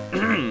guy.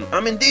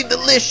 I'm indeed the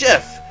Le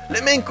Chef.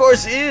 The main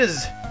course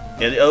is...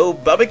 oh,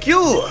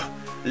 barbecue.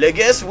 Le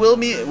guest will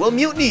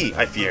mutiny,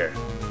 I fear.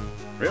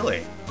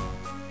 Really?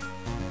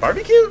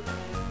 Barbecue?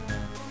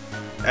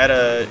 At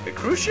a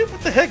cruise ship?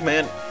 What the heck,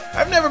 man?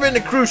 I've never been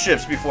to cruise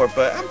ships before,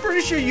 but I'm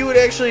pretty sure you would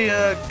actually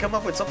come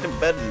up with something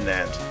better than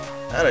that.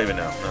 I don't even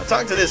know. Now,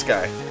 talk to this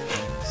guy.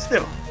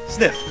 Snivel.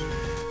 Sniff.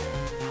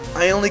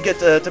 I only get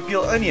to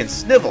peel onions.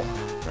 Snivel.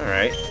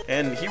 Alright.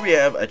 And here we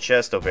have a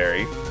chesto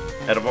berry.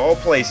 Out of all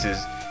places,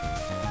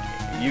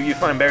 you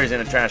find berries in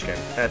a trash can.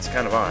 That's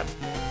kind of odd.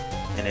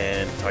 And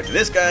then talk to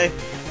this guy.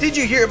 Did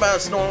you hear about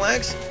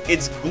Snorlax?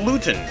 It's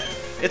gluten.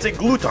 It's a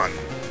gluton.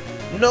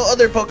 No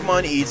other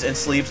Pokemon eats and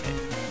sleeps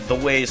the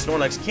way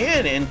Snorlax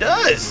can and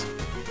does.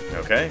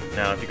 Okay,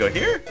 now if you go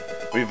here,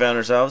 we found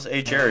ourselves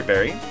a cherry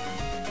berry.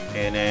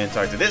 And then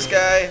talk to this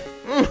guy.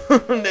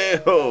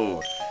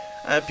 No.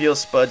 I peel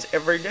spuds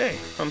every day.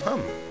 Hum.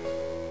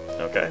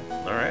 Okay,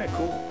 alright,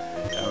 cool.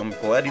 I'm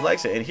glad he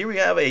likes it. And here we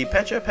have a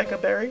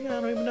Pekka berry. I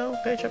don't even know.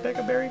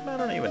 Pekka berry? I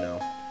don't even know.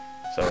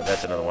 So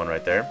that's another one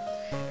right there.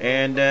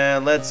 And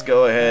let's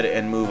go ahead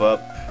and move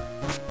up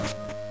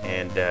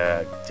and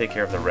take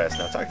care of the rest.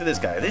 Now talk to this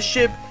guy. This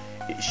ship,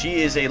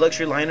 she is a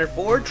luxury liner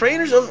for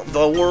trainers of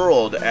the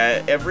world.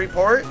 At every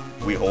port,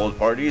 we hold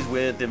parties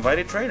with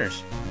invited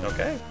trainers.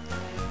 Okay.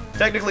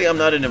 Technically, I'm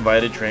not an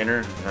invited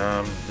trainer.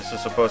 This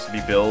is supposed to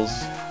be Bill's,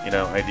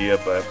 idea,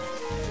 but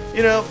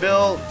Bill's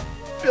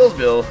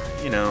Bill.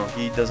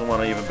 He doesn't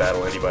want to even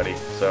battle anybody.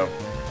 So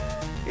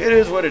it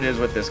is what it is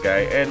with this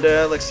guy. And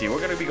let's see, we're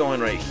going to be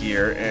going right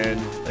here, and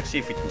let's see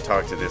if we can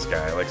talk to this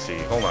guy. Let's see,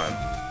 hold on.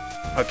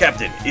 Our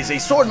captain is a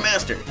sword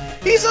master.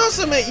 He's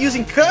awesome at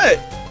using cut.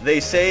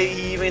 They say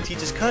he even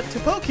teaches cut to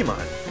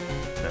Pokemon.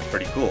 That's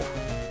pretty cool.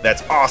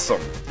 That's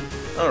awesome.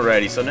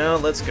 Alrighty, so now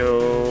let's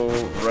go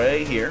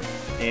right here,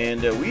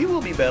 and we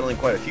will be battling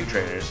quite a few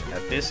trainers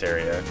at this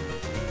area.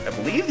 I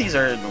believe these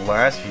are the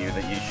last few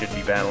that you should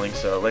be battling,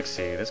 so let's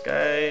see. This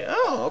guy...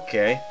 Oh,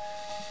 okay.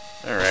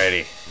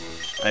 Alrighty.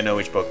 I know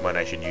which Pokemon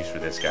I should use for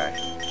this guy.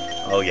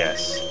 Oh,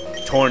 yes.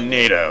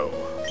 Tornado.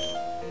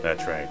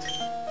 That's right.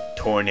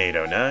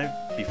 Tornado. Now,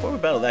 before we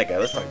battle that guy,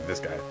 let's talk to this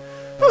guy.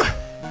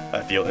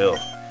 I feel ill.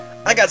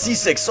 I got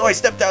seasick, so I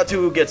stepped out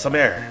to get some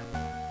air.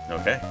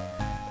 Okay.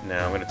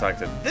 Now I'm going to talk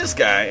to this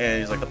guy, and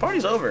he's like, the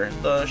party's over.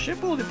 The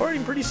ship will be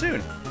departing pretty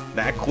soon.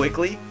 That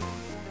quickly?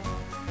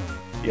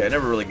 Yeah, I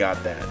never really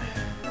got that.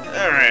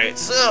 Alright,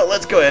 so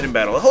let's go ahead and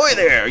battle. Ahoy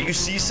there! Are you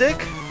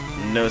seasick?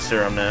 No,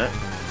 sir, I'm not.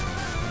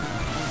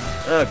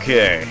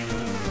 Okay.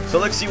 So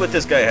let's see what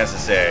this guy has to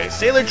say.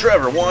 Sailor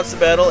Trevor wants to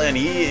battle, and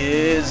he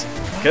is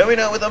coming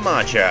out with a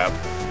Machop.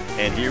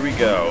 And here we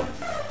go.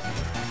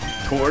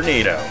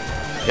 Tornado.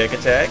 Peck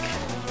attack.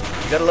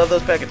 You gotta love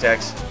those peck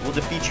attacks. We'll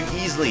defeat you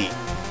easily.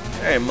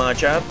 Alright,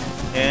 Machop.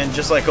 And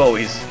just like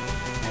always,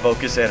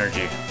 focus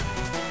energy.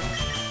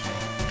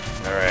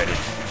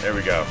 Alrighty, there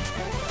we go.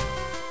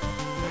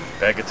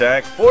 Peck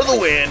attack for the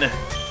win.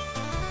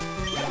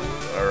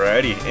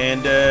 Alrighty,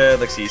 and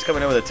let's see, he's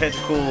coming in with a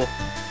Tentacool.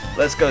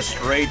 Let's go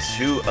straight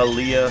to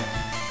Aaliyah.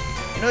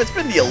 It's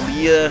been the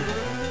Aaliyah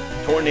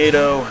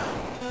Tornado,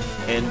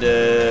 and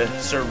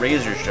Sir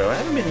Razor Show. I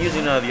haven't been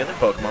using the other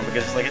Pokemon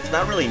because it's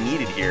not really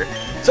needed here.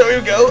 So here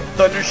we go,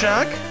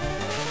 Thundershock.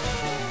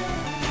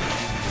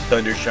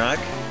 Thundershock.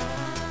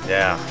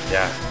 Yeah,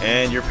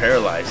 and you're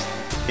paralyzed.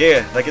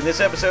 Yeah, like in this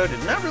episode,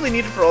 not really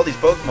needed for all these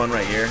Pokemon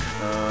right here.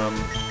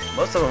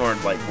 Most of them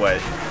aren't like what?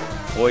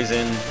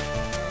 Poison,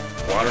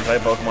 water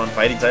type Pokemon,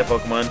 fighting type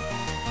Pokemon.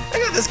 I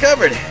got this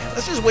covered.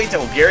 Let's just wait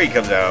till Gary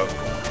comes out.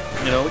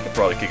 You know, we could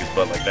probably kick his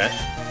butt like that.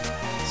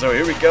 So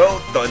here we go,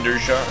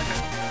 Thundershock.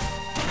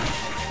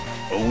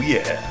 Oh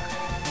yeah.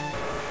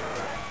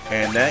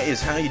 And that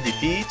is how you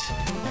defeat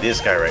this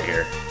guy right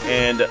here.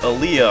 And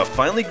Aaliyah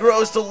finally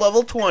grows to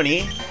level 20.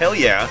 Hell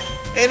yeah.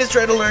 And is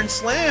trying to learn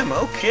Slam.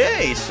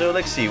 Okay, so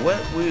let's see.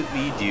 What would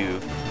we do?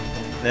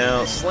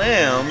 Now,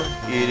 Slam,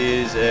 it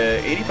is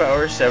 80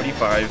 power,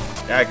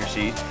 75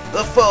 accuracy.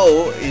 The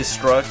foe is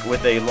struck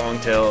with a long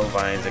tail,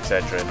 vines,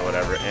 etc. and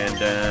whatever. And,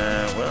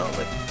 well,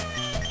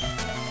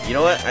 you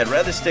know what? I'd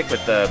rather stick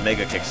with the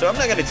Mega Kick. So I'm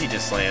not going to teach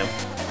it Slam.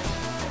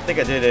 I think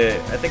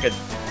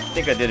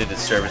I did a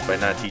disservice by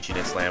not teaching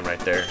it Slam right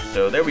there.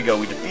 So there we go.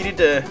 We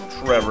defeated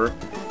Trevor.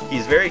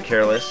 He's very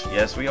careless.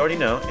 Yes, we already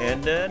know.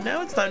 And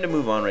now it's time to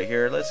move on right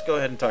here. Let's go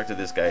ahead and talk to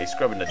this guy. He's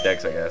scrubbing the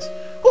decks, I guess.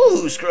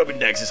 Ooh, scrubbing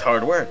decks is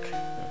hard work.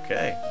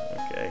 Okay.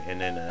 And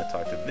then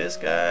talk to this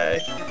guy.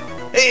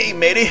 Hey,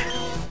 matey.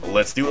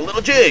 Let's do a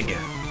little jig.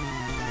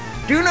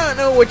 Do not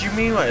know what you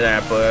mean by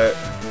that, but...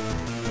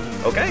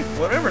 okay,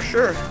 whatever,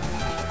 sure.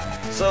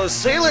 So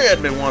Sailor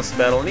Edmund wants to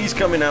battle, and he's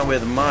coming out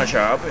with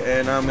Machop,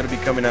 and I'm going to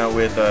be coming out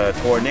with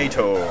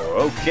Tornado.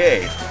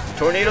 Okay,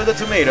 Tornado the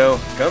Tomato,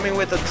 coming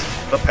with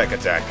the Peck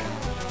Attack.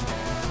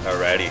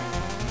 Alrighty.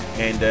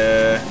 And,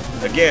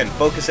 again,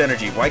 focus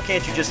energy. Why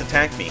can't you just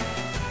attack me?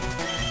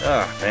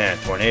 Ah, man,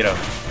 Tornado.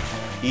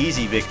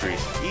 Easy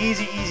victories.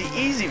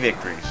 Easy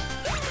victories.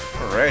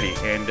 Alrighty,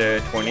 and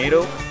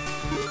Tornado,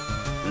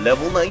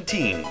 level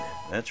 19.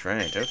 That's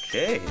right,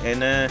 okay.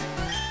 And,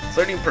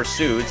 Flirting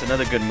Pursuit's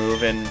another good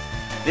move, and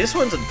this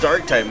one's a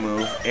dark type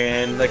move,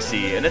 and let's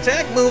see, an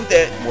attack move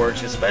that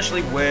works,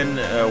 especially when,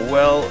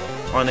 well,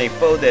 on a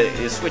foe that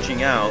is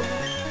switching out.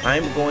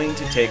 I'm going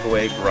to take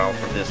away Growl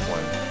from this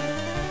one.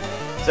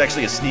 It's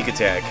actually a sneak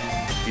attack,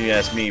 if you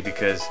ask me,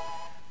 because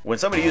when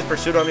somebody used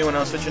Pursuit on me when I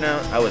was switching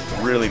out, I was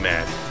really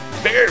mad.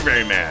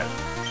 Very mad.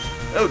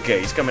 Okay,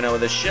 he's coming out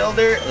with a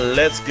Shelter.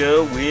 Let's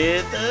go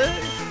with,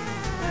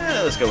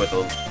 let's go with,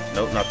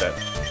 nope, not that.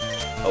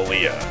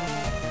 Aaliyah.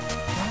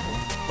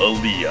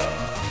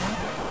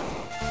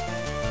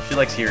 She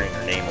likes hearing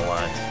her name a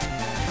lot.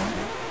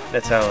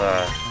 That's how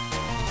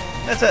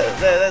not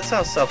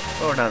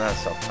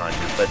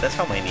self-conscious, but that's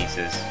how my niece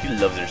is. She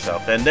loves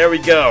herself. And there we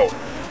go.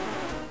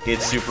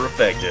 It's super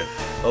effective.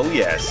 Oh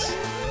yes.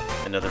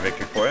 Another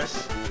victory for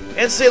us.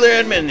 And Sailor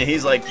Edmund,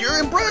 he's like, you're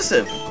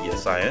impressive.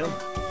 Yes, I am.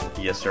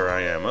 Yes, sir,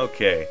 I am.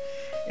 Okay.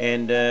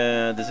 And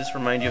does this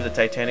remind you of the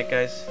Titanic,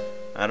 guys?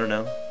 I don't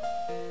know.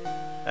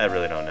 I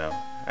really don't know.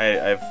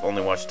 I've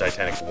only watched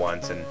Titanic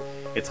once, and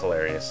it's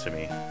hilarious to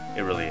me.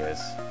 It really is.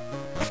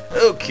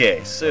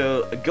 Okay,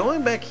 so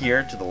going back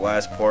here to the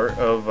last part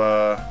of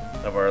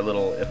our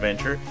little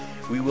adventure,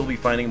 we will be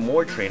finding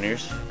more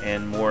trainers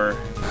and more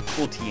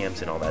cool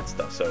TMs and all that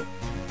stuff. So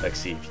let's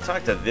see. If you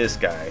talk to this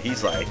guy,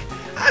 he's like,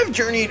 I've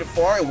journeyed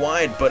far and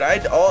wide, but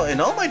in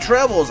all my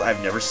travels,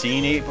 I've never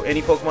seen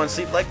any Pokemon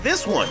sleep like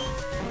this one.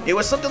 It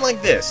was something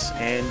like this,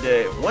 and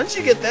once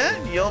you get that,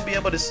 you'll be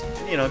able to,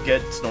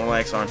 get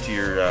Snorlax onto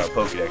your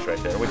Pokedex right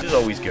there, which is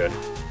always good.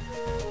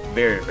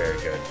 Very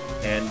good.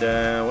 And,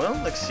 well,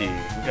 let's see.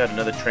 We got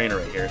another trainer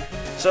right here.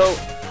 So,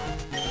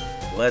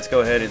 let's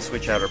go ahead and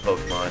switch out our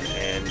Pokemon,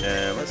 and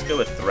let's go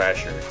with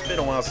Thrasher. It's been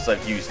a while since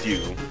I've used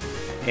you.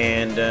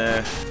 And,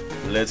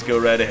 let's go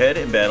right ahead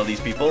and battle these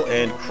people,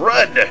 and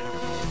crud!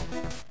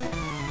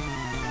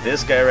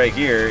 This guy right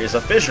here is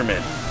a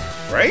fisherman,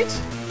 right?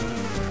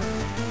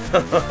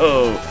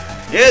 Oh,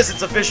 yes,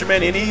 it's a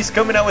fisherman, and he's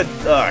coming out with,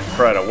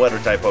 crud, a water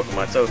type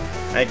Pokemon. So,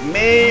 I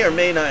may or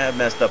may not have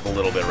messed up a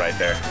little bit right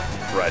there.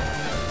 Crud.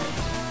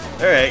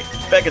 Alright,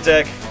 Peck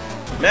Attack.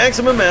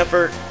 Maximum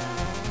effort.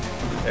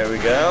 There we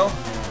go.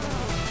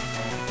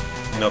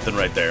 Nothing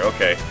right there,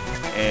 okay.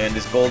 And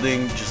this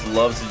Golding just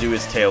loves to do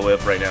his Tail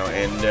Whip right now.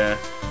 And,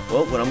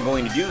 well, what I'm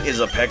going to do is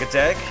a Peck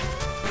Attack.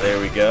 There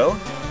we go.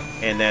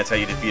 And that's how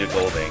you defeat a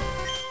Golding.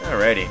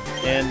 Alrighty.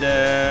 And,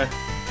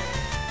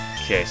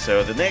 okay,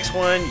 so the next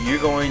one, you're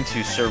going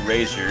to Sir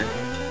Razor,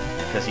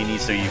 because he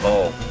needs to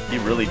evolve. He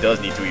really does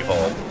need to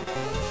evolve.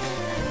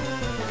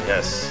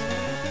 Yes.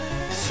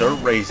 Sir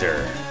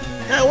Razor.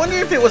 Now, I wonder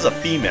if it was a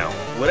female.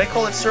 Would I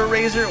call it Sir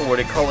Razor, or would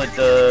I call it,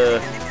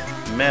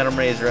 Madam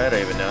Razor? I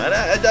don't even know.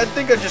 I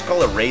think I'd just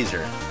call it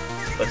Razor.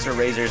 But Sir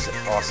Razor's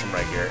awesome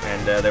right here.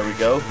 And, there we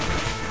go.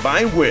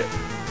 Vine Whip.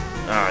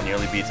 Ah,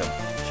 nearly beats him.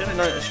 Should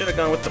have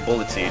gone with the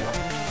Bullet Seed.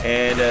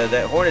 And,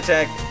 that Horn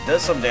Attack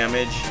does some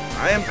damage.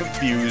 I am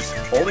confused.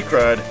 Holy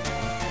crud.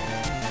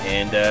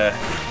 And,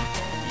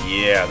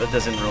 yeah, that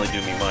doesn't really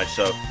do me much.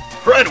 So,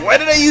 crud, why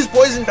did I use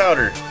Poison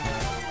Powder?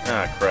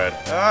 Ah, crud.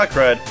 Ah,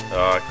 crud.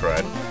 Ah,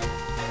 crud.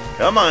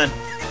 Come on.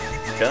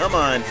 Come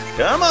on.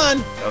 Come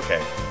on. Okay.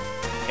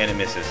 And it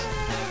misses.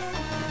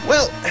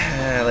 Well,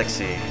 let's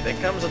see. There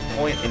comes a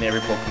point in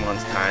every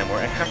Pokemon's time where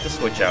I have to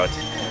switch out.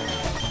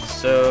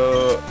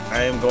 So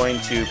I am going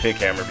to pick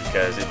Hammer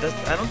because it does.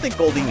 I don't think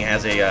Golding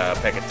has a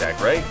peck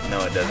attack, right? No,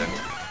 it doesn't.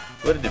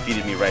 Would have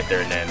defeated me right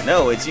there and then.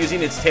 No, it's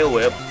using its Tail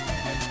Whip,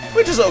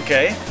 which is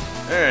okay.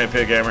 All right,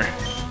 pick Hammer.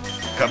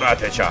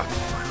 Karate chop.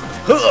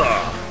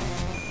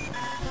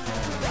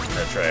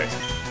 That's right.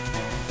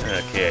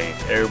 Okay,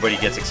 everybody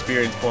gets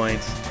experience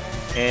points,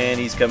 and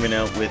he's coming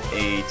out with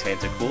a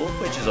Tentacool,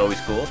 which is always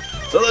cool.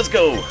 So let's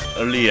go,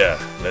 Aaliyah.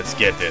 Let's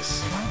get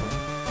this.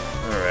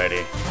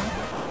 Alrighty.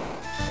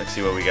 Let's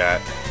see what we got.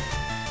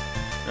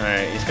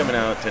 Alright, he's coming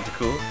out,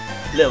 Tentacool.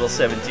 Level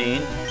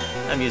 17.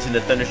 I'm using the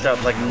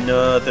Thundershock like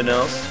nothing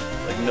else.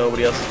 Like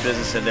nobody else's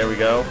business, and there we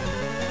go.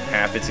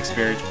 Half its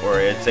experience or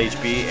its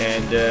HP,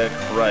 and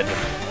crud.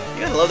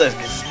 You gotta love that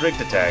strict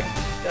attack.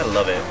 You gotta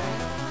love it.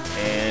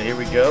 And here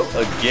we go,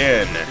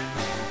 again.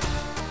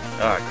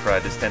 Ah,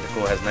 crud, this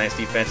Tentacool has nice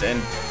defense, and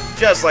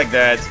just like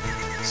that,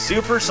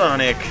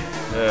 Supersonic.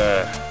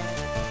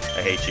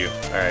 I hate you.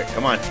 Alright,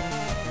 come on.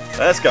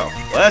 Let's go.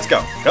 Let's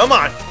go. Come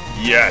on.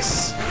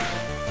 Yes.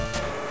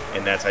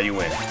 And that's how you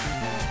win.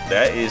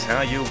 That is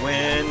how you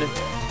win.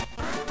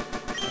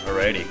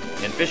 Alrighty.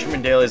 And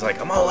Fisherman Dale is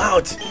like, I'm all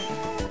out.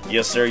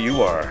 Yes, sir,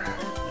 you are.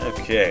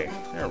 Okay.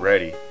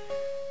 Alrighty.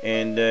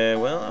 And,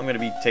 well, I'm going to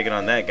be taking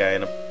on that guy,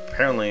 and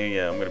apparently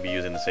I'm going to be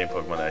using the same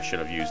Pokemon that I should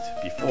have used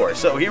before.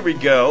 So here we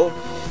go.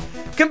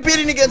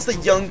 Competing against the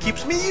young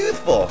keeps me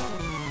youthful.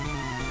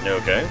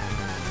 Okay.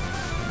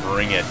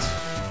 Bring it.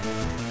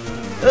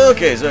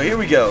 Okay, so here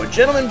we go.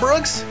 Gentleman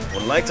Brooks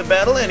would like to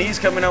battle, and he's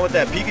coming out with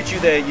that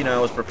Pikachu that, you know,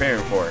 I was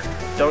preparing for.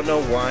 Don't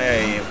know why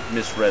I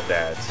misread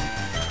that.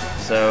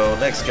 So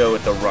let's go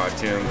with the Rock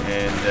Tomb,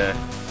 and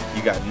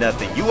you got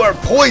nothing. You are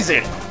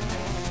poison,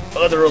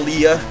 other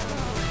Aaliyah.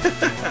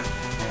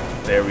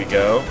 There we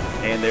go.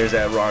 And there's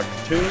that Rock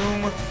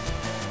Tomb.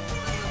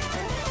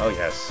 Oh,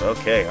 yes.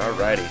 Okay,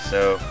 alrighty.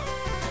 So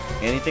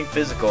anything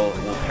physical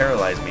will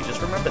paralyze me. Just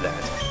remember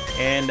that.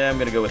 And I'm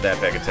going to go with that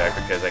Peck Attack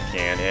because I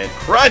can. And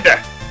crud!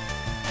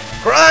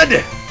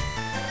 Crud!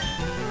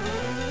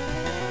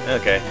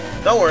 Okay.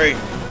 Don't worry.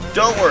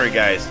 Don't worry,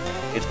 guys.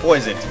 It's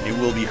poisoned. It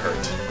will be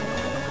hurt.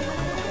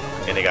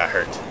 And it got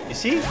hurt. You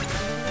see?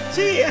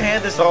 See, I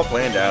had this all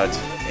planned out.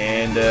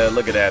 And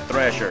look at that.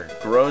 Thrasher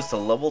grows to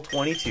level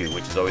 22,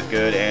 which is always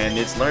good. And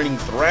it's learning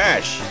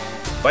Thrash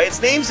by its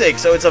namesake.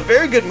 So it's a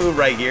very good move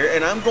right here.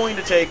 And I'm going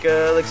to take,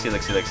 let's see.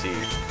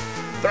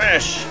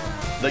 Thrash.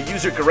 The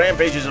user can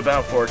rampage is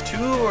about for 2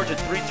 or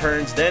 3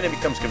 turns, then it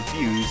becomes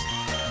confused.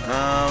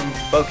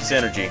 Focus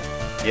Energy.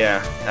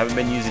 Yeah, haven't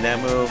been using that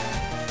move.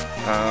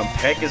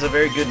 Peck is a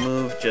very good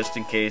move, just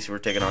in case we're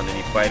taking on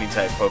any fighting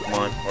type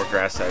Pokemon or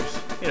grass types.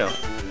 You know,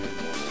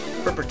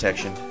 for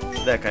protection,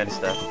 that kind of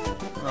stuff.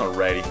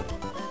 Alrighty.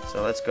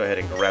 So let's go ahead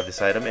and grab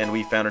this item, and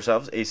we found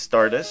ourselves a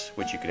Stardust,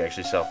 which you could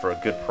actually sell for a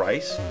good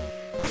price.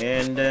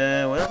 And,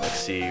 well, let's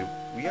see.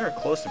 We are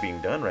close to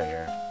being done right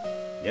here.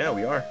 Yeah,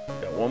 we are.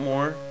 Got one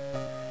more.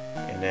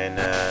 And then,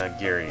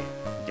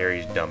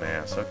 Gary's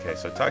dumbass. Okay,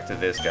 so talk to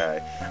this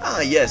guy.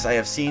 Ah, yes, I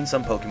have seen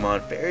some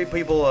Pokemon ferry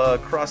people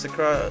across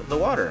the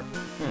water.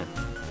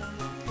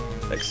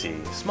 Let's see.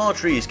 Small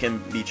trees can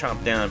be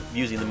chopped down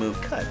using the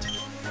move Cut.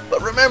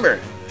 But remember,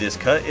 this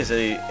Cut is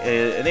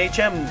an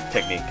HM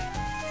technique.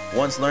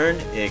 Once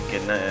learned, it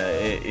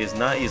is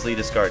not easily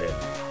discarded.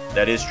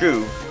 That is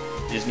true.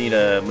 You just need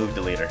a move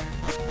deleter.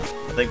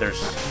 I think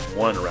there's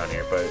one around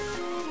here, but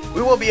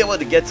we won't be able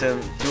to get to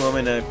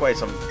him in quite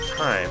some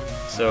time.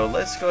 So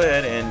let's go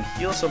ahead and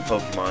heal some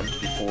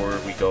Pokemon before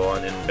we go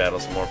on and battle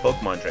some more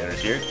Pokemon trainers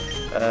here.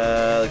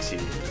 Let's see,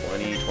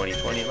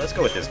 20. Let's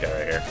go with this guy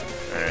right here.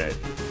 Alright.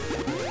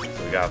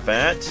 So we got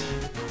that.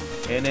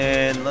 And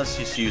then let's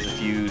just use a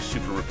few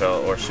Super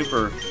Repel or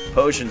Super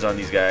Potions on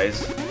these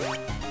guys.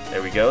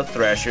 There we go.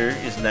 Thrasher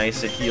is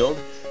nice and healed.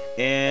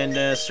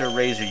 And Sir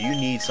Razor, you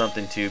need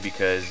something too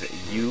because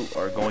you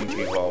are going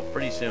to evolve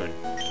pretty soon.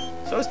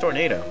 So is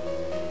Tornado.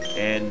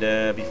 And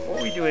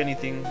before we do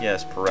anything,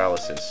 yes,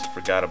 Paralysis.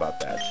 Forgot about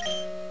that.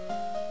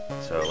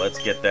 So let's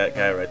get that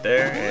guy right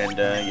there. And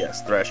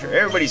yes, Thrasher.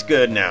 Everybody's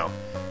good now.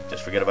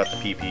 Just forget about the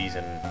PPs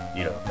and,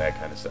 you know, that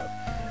kind of stuff.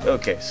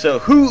 Okay, so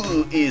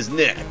who is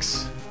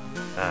next?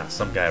 Ah,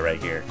 some guy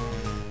right here.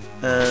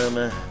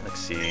 Let's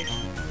see.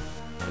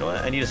 You know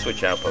what? I need to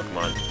switch out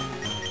Pokemon.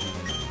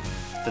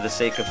 For the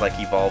sake of, like,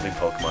 evolving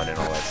Pokemon and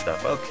all that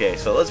stuff. Okay,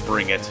 so let's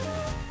bring it.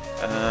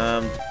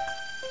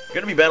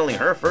 Gonna be battling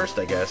her first,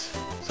 I guess.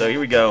 So here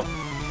we go.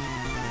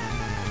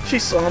 She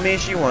saw me,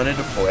 she wanted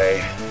to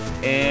play.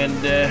 And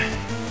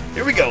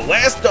here we go.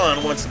 Last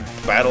Dawn wants to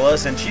battle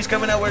us, and she's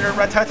coming out with her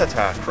Rattata.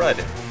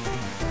 Crud.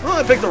 Well,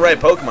 I picked the right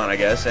Pokemon, I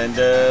guess. And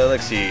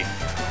let's see.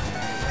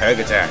 Peck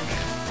Attack.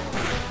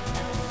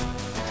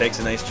 Takes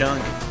a nice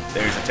chunk.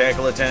 There's a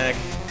Tackle Attack.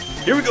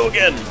 Here we go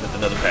again with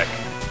another Peck.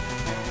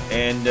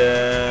 And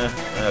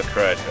oh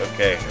crud.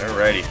 Okay,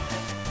 alrighty.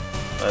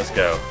 Let's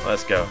go.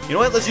 You know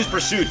what? Let's use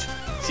Pursuit.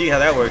 See how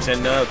that works.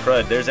 And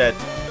crud. There's that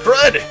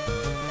crud.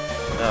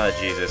 Oh,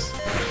 Jesus.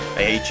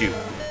 I hate you.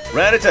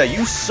 Rattata,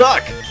 you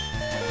suck!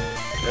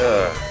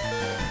 Ugh.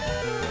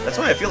 That's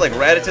why I feel like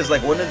Rattata's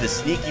like one of the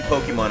sneaky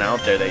Pokemon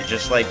out there. They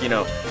just like, you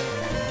know,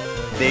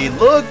 they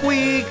look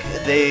weak,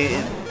 they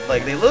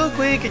look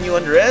weak and you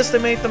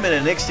underestimate them, and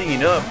the next thing you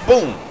know,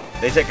 boom!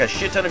 They take a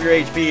shit ton of your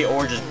HP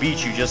or just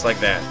beat you just like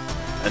that.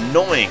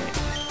 Annoying.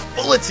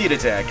 Bullet Seed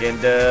attack, and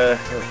oh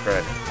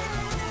crap.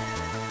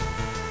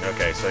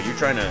 Okay, so you're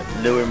trying to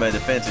lower my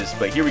defenses,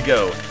 but here we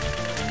go.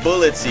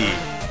 Bullet Seed.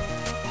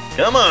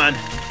 Come on.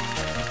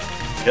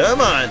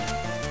 Come on.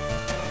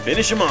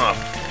 Finish him off.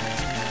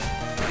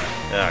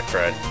 Ah,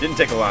 crud. Didn't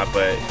take a lot,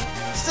 but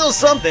still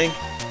something.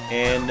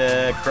 And,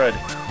 crud.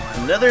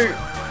 Another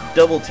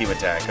double team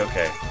attack.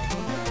 Okay.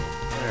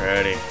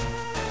 Alrighty.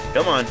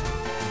 Come on.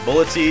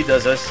 Bullet Seed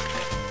does us.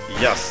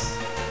 Yes.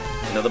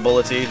 Another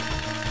Bullet Seed.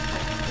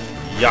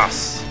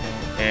 Yes.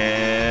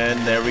 And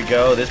there we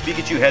go. This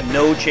Pikachu had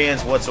no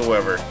chance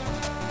whatsoever.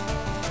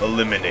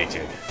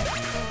 Eliminated.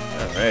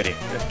 Alrighty.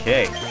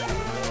 Okay.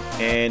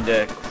 And,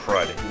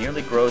 crud. It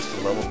nearly grows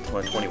to level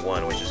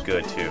 21, which is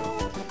good, too.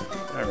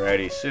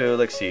 Alrighty, so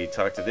let's see.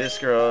 Talk to this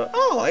girl.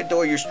 Oh, I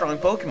adore your strong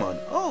Pokemon.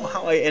 Oh,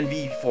 how I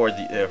envy for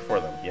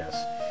them. Yes.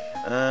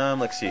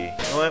 Let's see. You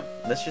know what?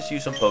 Let's just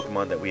use some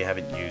Pokemon that we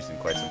haven't used in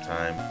quite some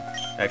time.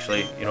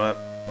 Actually, you know what?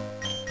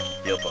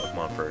 Heal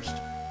Pokemon first.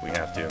 We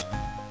have to.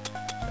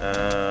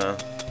 There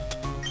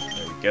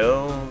we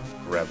go.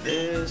 Grab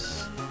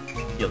this.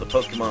 Heal the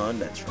Pokemon.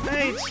 That's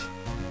right.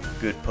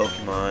 Good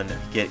Pokemon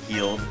get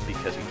healed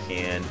because we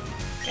can.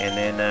 And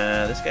then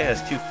this guy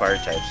has 2 fire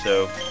types,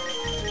 so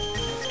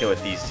let's go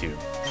with these 2.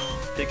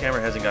 Big Hammer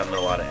hasn't gotten a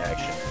lot of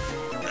action.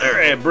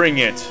 Alright, bring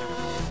it.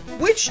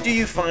 Which do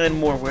you find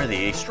more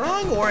worthy, a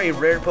strong or a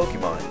rare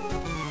Pokemon?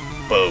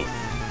 Both.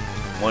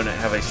 Want to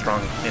have a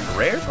strong and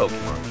rare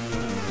Pokemon.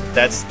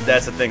 That's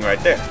the thing right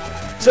there.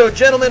 So,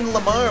 Gentleman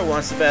Lamar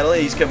wants to battle.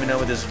 He's coming out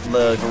with his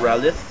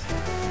Growlithe,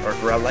 or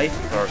Growlithe,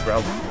 or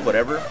Growl,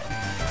 whatever.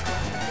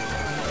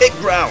 It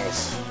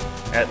growls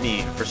at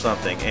me for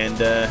something, and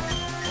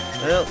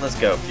well, let's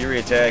go. Fury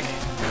attack.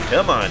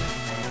 Come on.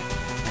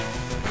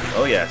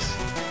 Oh yes.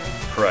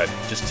 Crud.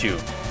 Just 2.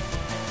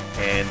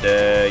 And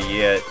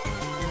yeah.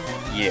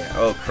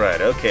 Oh crud.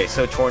 Okay,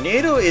 so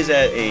Tornado is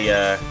at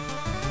a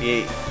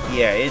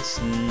yeah, it's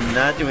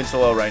not doing so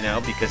well right now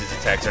because its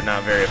attacks are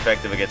not very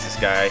effective against this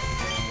guy.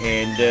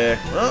 And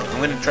well,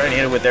 I'm gonna try and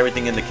hit it with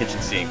everything in the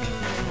kitchen sink.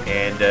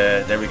 And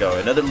there we go.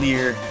 Another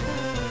Leer.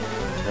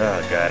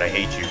 Oh god, I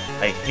hate you.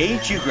 I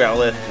hate you,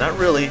 Growlithe. Not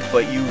really,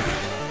 but you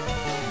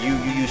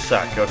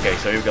suck. Okay,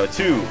 so here we go.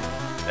 2.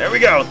 There we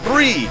go.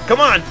 3.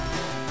 Come on.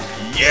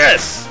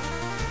 Yes.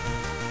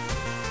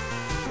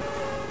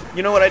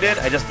 You know what I did?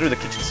 I just threw the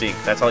kitchen sink.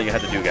 That's all you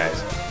had to do,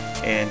 guys.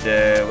 And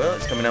well,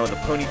 it's coming out with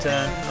a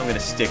Ponyta. I'm gonna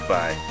stick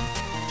by.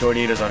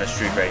 Tornado's on a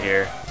streak right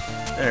here.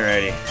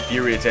 Alrighty,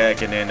 Fury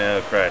attack, and then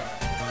crud.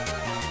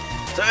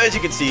 So as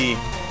you can see,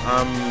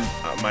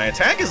 my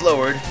attack is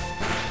lowered.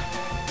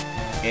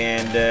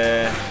 And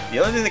the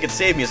only thing that can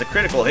save me is a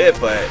critical hit,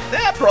 but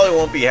that probably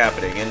won't be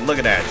happening. And look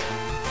at that.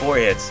 4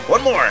 hits.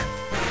 1 more.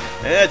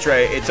 That's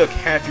right. It took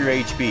half your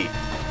HP.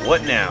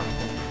 What now?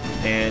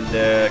 And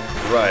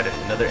crud.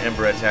 Another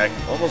Ember attack.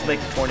 Almost make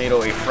the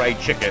Tornado a fried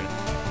chicken.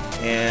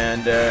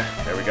 And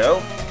there we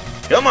go.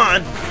 Come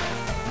on.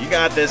 You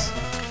got this.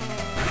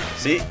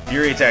 See?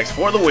 Fury attacks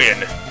for the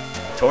win.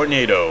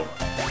 Tornado.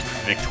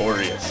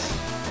 Victorious.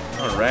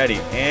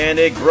 Alrighty. And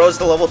it grows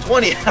to level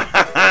 20.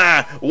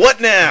 What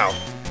now?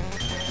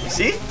 You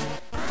see?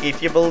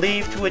 If you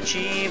believe to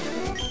achieve,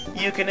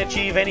 you can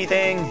achieve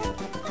anything.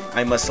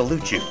 I must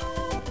salute you.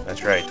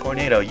 That's right.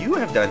 Tornado, you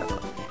have done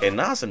an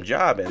awesome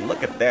job, and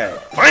look at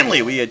that.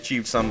 Finally, we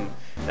achieved some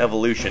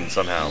evolution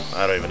somehow.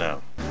 I don't even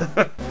know.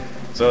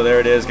 So there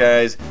it is,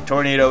 guys.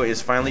 Tornado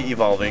is finally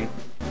evolving.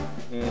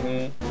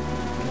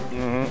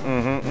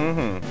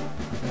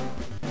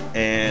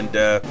 And,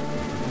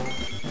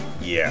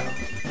 yeah.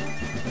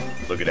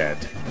 Look at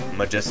that.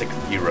 Majestic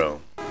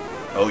Hero.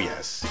 Oh,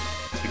 yes.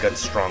 It's become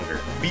stronger.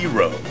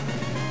 Hero.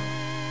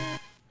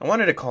 I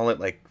wanted to call it,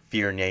 like,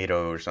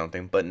 Fearnado or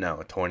something, but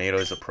no. Tornado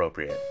is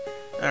appropriate.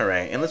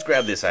 Alright, and let's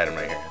grab this item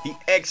right here. The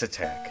X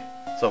attack.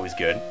 It's always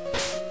good.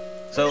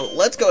 So,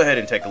 let's go ahead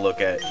and take a look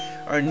at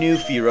our new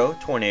Fearow,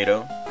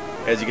 Tornado.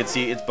 As you can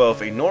see, it's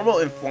both a normal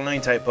and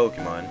flying type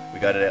Pokemon. We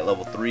got it at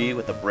level 3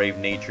 with a brave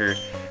nature.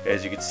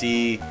 As you can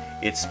see,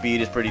 its speed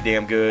is pretty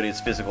damn good.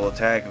 Its physical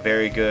attack,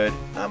 very good.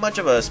 Not much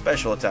of a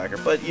special attacker,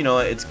 but you know,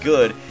 it's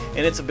good.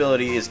 And its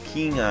ability is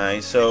Keen Eye.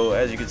 So,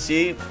 as you can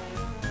see, it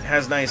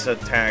has nice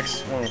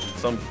attacks. Well,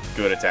 some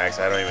good attacks,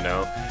 I don't even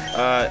know.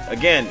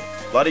 Again,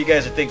 a lot of you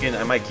guys are thinking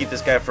I might keep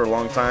this guy for a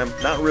long time.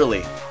 Not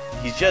really.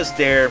 He's just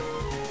there,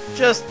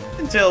 just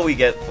until we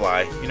get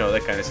Fly. You know,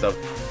 that kind of stuff.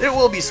 There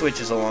will be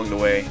switches along the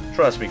way.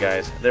 Trust me,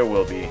 guys. There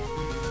will be.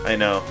 I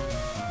know.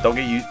 Don't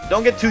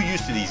get too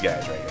used to these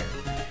guys right here.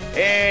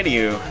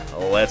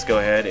 Anywho, let's go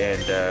ahead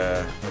and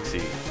let's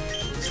see,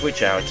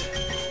 switch out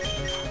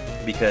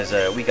because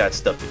we got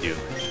stuff to do.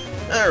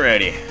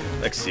 Alrighty.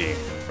 Let's see.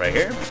 Right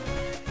here.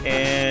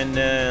 And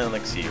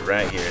let's see,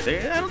 right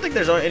here. I don't think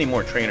there's any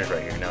more trainers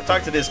right here. Now,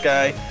 talk to this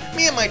guy.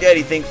 Me and my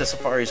daddy think the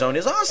Safari Zone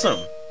is awesome.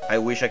 I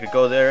wish I could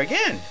go there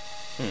again.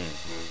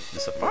 The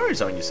Safari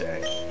Zone, you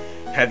say?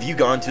 Have you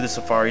gone to the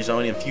Safari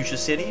Zone in Fuchsia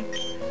City?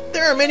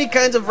 There are many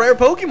kinds of rare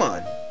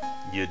Pokemon.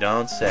 You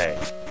don't say.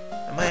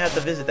 I might have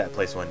to visit that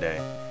place one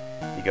day.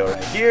 You go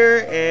right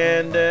here,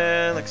 and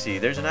let's see,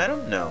 there's an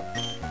item? No.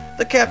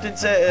 The captain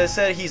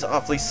said he's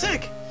awfully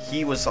sick.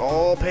 He was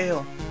all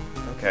pale.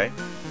 Okay.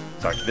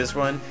 Talk to this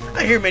one.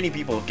 I hear many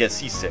people get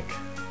seasick.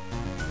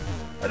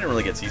 I didn't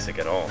really get seasick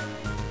at all.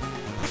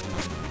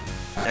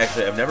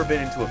 Actually, I've never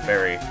been into a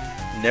ferry.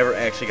 Never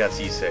actually got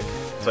seasick.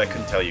 So I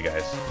couldn't tell you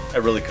guys. I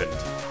really couldn't.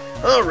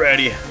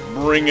 Alrighty,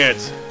 bring it.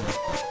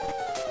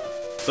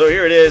 So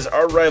here it is,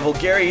 our rival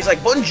Gary. He's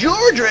like,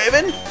 "Bonjour,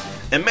 Draven!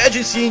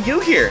 Imagine seeing you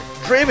here.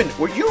 Draven,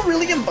 were you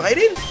really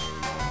invited?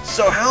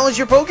 So how is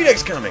your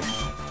Pokedex coming?"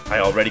 "I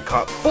already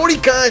caught 40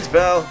 kinds,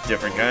 pal.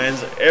 Different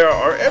kinds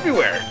are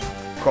everywhere.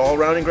 Crawl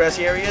around in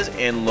grassy areas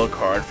and look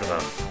hard for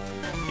them."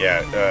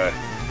 Yeah,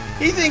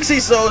 he thinks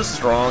he's so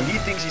strong. He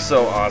thinks he's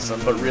so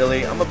awesome. But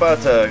really, I'm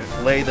about to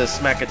lay the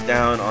smack it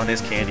down on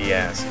his candy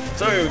ass.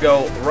 So here we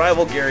go.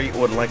 Rival Gary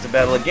would like to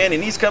battle again.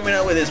 And he's coming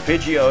out with his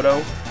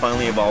Pidgeotto.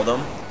 Finally evolved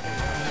him.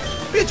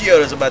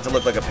 Pidgeotto's about to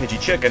look like a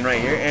Pidgey chicken right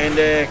here.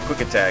 And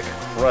quick attack.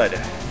 Crud.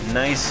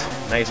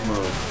 Nice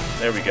move.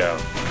 There we go.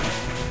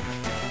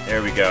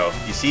 There we go.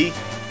 You see?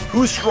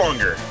 Who's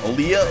stronger,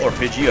 Aaliyah or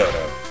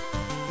Pidgeotto?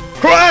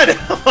 Crud!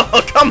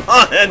 Oh, come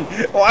on!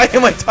 Why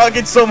am I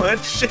talking so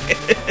much shit?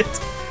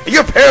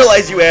 You're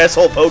paralyzed, you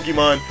asshole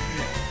Pokemon.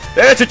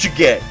 That's what you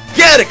get.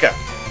 Gattaca!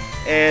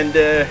 And,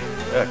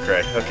 oh,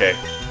 crud. Okay.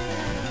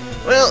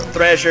 Well,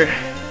 Thrasher.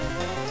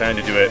 Time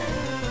to do it.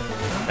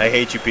 I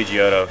hate you,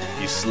 Pidgeotto.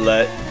 You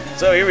slut.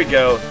 So, here we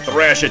go.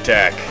 Thrash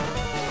attack.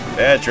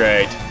 That's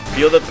right.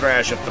 Feel the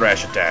thrash of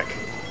Thrash attack.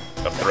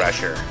 Of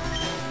Thrasher.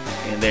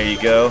 And there you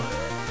go.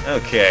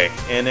 Okay.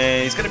 And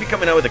he's going to be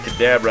coming out with a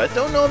Kadabra. I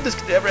don't know if this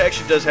Kadabra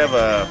actually does have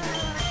a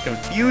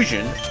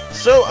confusion.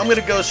 So, I'm going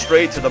to go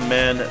straight to the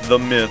man, the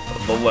myth,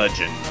 the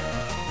legend.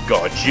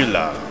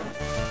 Godzilla.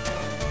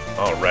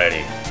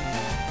 Alrighty.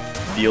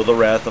 Feel the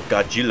wrath of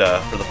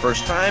Godzilla for the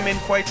first time in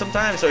quite some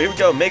time. So, here we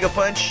go. Mega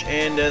Punch.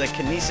 And the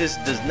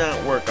Kinesis does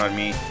not work on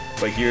me.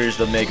 But here's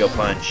the Mega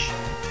Punch.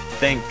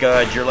 Thank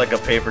God you're like a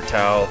paper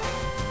towel.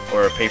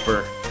 Or a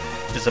paper.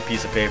 Just a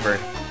piece of paper.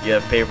 You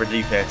have paper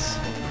defense.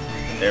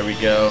 There we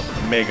go.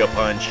 Mega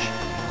Punch.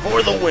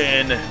 For the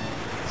win.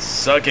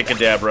 Suck it,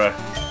 Kadabra.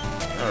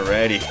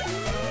 Alrighty.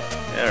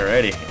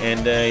 Alrighty.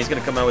 And he's going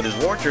to come out with his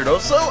War Turtle.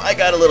 So I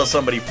got a little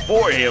somebody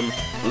for him.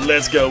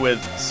 Let's go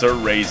with Sir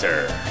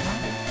Razor.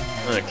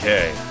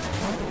 Okay.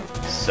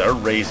 Sir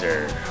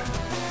Razor.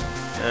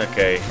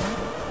 Okay.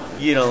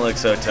 You don't look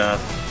so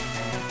tough.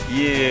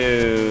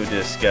 You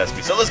disgust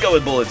me. So let's go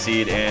with Bullet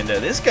Seed. And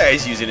this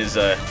guy's using his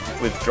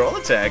withdrawal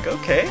attack.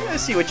 Okay. I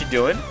see what you're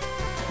doing.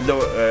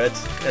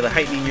 It's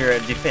heightening your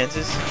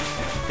defenses.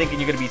 Thinking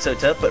you're going to be so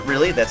tough. But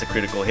really, that's a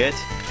critical hit.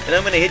 And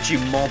I'm going to hit you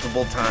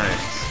multiple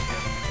times.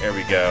 There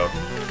we go.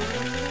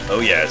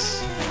 Oh,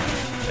 yes.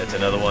 That's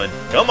another one.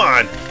 Come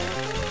on.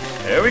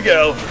 There we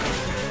go.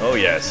 Oh,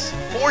 yes.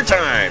 4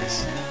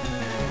 times.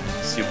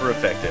 Super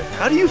effective.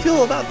 How do you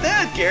feel about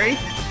that, Gary?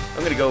 I'm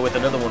going to go with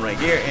another one right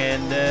here.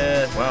 And,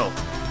 wow.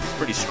 It's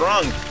pretty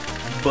strong.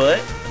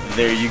 But,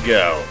 there you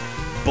go.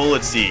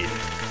 Bullet Seed.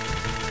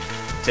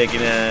 Taking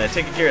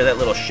care of that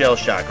little shell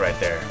shock right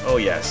there. Oh,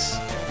 yes.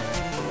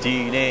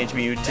 Teenage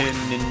Mutant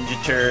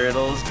Ninja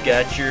Turtles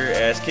got your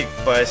ass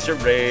kicked by Sir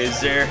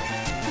Razor.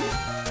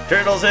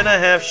 Turtles in a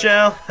half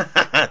shell.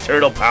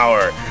 Turtle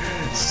power.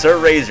 Sir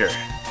Razor.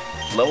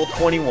 Level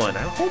 21.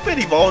 I hope it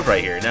evolves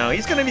right here. Now,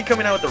 he's going to be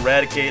coming out with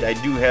Eradicate. I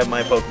do have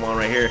my Pokemon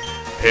right here.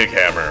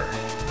 Pighammer.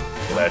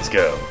 Let's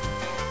go.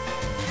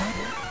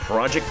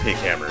 Project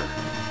Pighammer.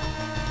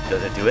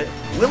 Does it do it?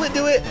 Will it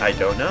do it? I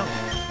don't know.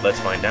 Let's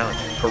find out.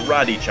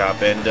 Karate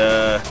Chop and,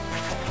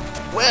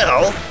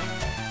 well...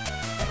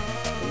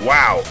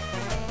 Wow.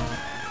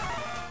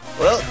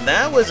 Well,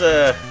 that was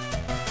a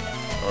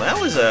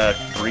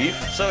brief.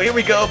 So here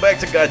we go, back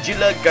to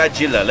Godzilla.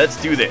 Godzilla, let's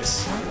do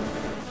this.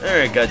 All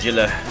right,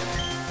 Godzilla.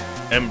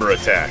 Ember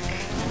attack.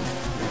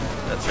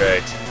 That's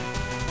right.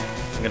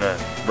 I'm gonna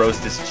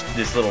roast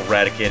this little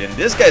Raticate, and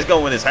this guy's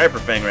going with his Hyper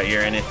Fang right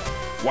here, and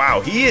wow,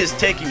 he is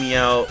taking me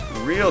out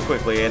real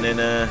quickly. And then,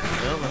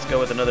 well, let's go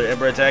with another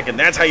Ember attack, and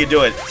that's how you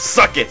do it.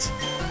 Suck it.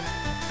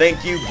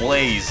 Thank you,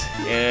 Blaze.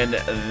 And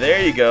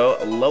there you go,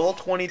 level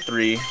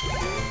 23.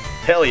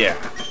 Hell yeah.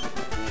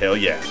 Hell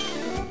yeah.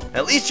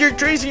 At least you're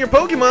tracing your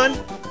Pokemon.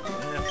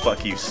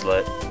 Fuck you,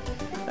 slut.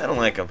 I don't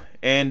like them.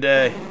 And,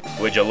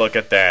 would you look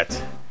at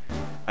that?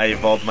 I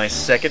evolved my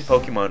second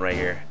Pokemon right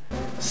here.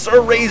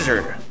 Sir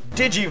Razor.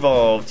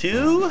 Digivolve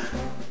to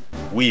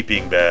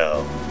Weeping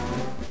Bell.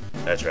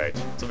 That's right.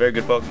 It's a very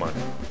good Pokemon.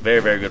 Very,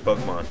 very good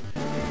Pokemon.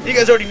 You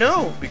guys already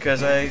know,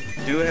 because I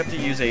do have to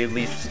use a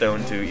Leaf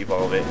Stone to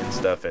evolve it and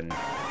stuff, and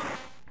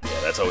yeah,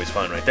 that's always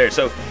fun right there.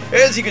 So,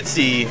 as you can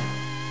see,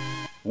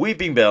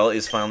 Weeping Bell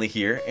is finally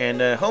here, and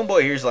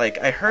homeboy here's like,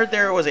 I heard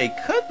there was a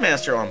cut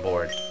master on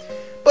board,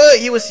 but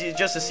he was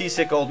just a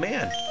seasick old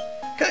man.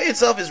 Cut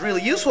itself is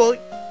really useful.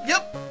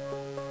 Yep,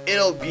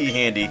 it'll be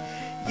handy.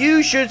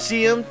 You should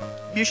see him.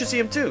 You should see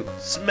him too.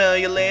 Smell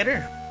you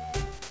later.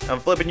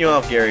 I'm flipping you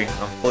off, Gary.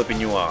 I'm flipping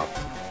you off.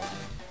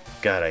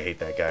 God, I hate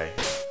that guy.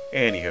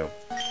 Anywho,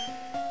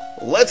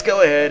 let's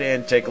go ahead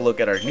and take a look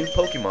at our new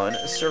Pokemon,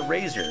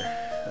 Razor.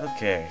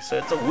 Okay, so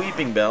it's a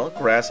Weeping Bell,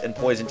 grass and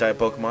poison type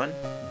Pokemon.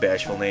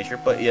 Bashful nature,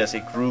 but yes,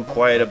 it grew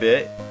quite a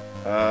bit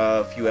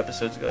a few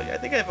episodes ago. I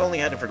think I've only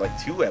had it for like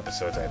 2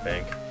 episodes, I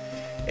think.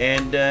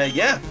 And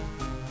yeah,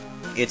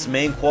 its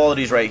main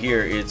qualities right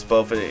here, it's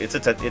both its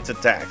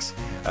attacks.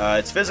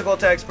 Its physical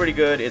attack's pretty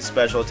good, its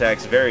special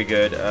attack's very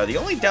good. The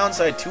only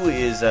downside to it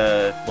is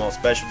well,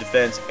 special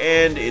defense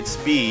and its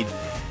speed,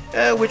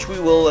 which we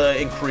will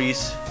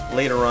increase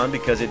later on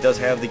because it does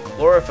have the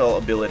chlorophyll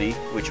ability,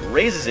 which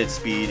raises its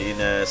speed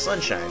in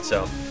sunshine.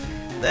 So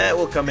that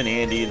will come in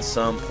handy in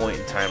some point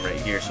in time right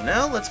here. So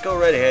now let's go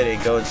right ahead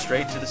and go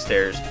straight to the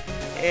stairs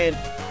and,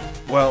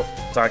 well,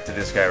 talk to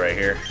this guy right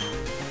here.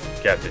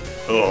 Captain.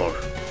 Oh,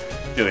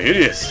 feeling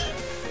hideous.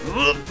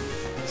 Ugh.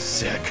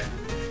 Sick.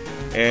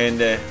 And,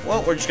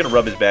 well, we're just going to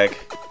rub his back.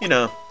 You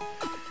know,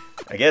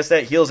 I guess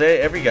that heals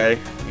every guy,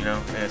 you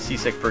know, a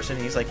seasick person.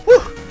 He's like,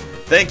 whew,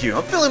 thank you.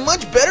 I'm feeling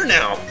much better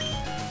now.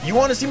 You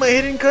want to see my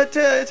hidden cut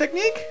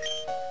technique?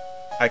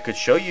 I could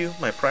show you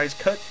my prize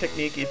cut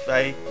technique if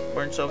I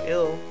weren't so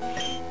ill.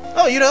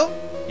 Oh, you know,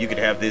 you could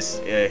have this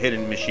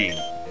hidden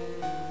machine.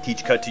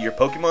 Teach cut to your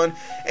Pokemon,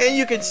 and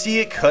you can see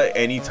it cut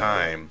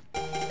anytime.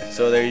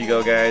 So there you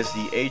go, guys.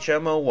 The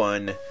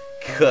HMO1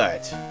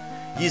 cut.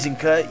 Using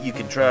cut, you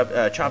can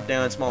chop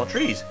down small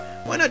trees.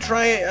 Why not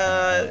try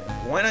it?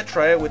 Why not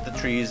try it with the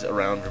trees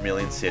around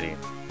Vermilion City?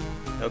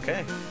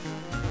 Okay.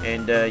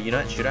 And you know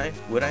what? Should I?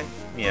 Would I?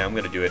 Yeah, I'm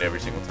gonna do it every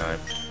single time.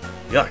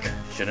 Yuck!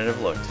 Shouldn't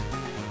have looked.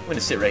 I'm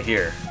gonna sit right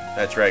here.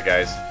 That's right,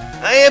 guys.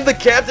 I am the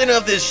captain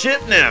of this ship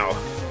now.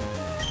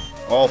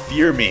 All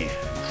fear me,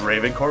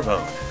 Draven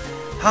Corvone.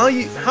 How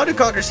to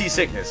conquer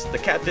seasickness? The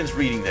captain's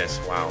reading this.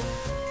 Wow.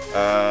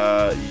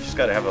 You just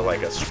gotta have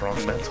like a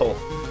strong mental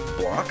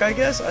block, I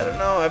guess. I don't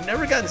know. I've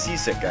never gotten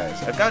seasick,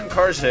 guys. I've gotten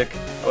car sick.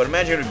 I would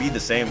imagine it would be the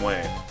same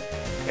way.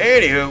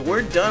 Anywho,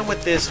 we're done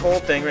with this whole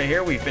thing right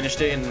here. We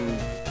finished it in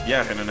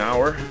an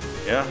hour.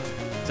 Yeah,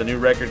 it's a new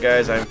record,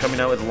 guys. I'm coming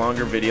out with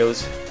longer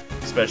videos,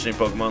 especially in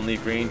Pokemon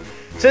Leaf Green,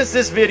 since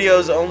this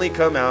video's only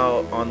come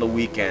out on the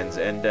weekends,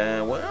 and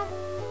well,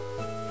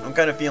 I'm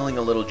kind of feeling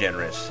a little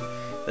generous.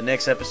 The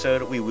next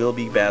episode, we will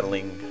be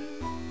battling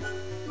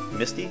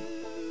Misty?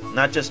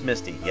 Not just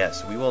Misty,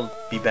 yes, we will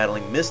be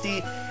battling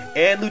Misty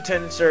and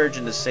Lieutenant Surge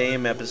in the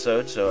same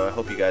episode, so I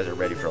hope you guys are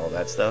ready for all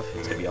that stuff.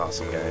 It's going to be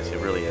awesome, guys. It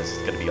really is. It's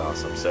going to be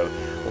awesome. So,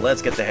 well,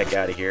 let's get the heck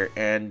out of here.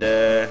 And,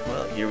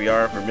 well, here we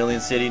are, Vermilion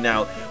City.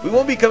 Now, we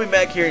won't be coming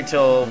back here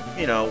until,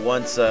 you know,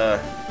 once we,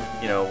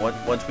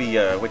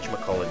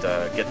 whatchamacallit,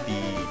 get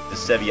the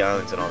Sevi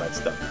Islands and all that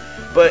stuff.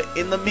 But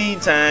in the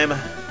meantime,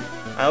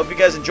 I hope you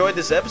guys enjoyed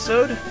this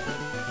episode.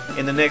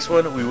 In the next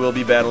one, we will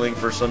be battling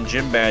for some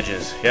gym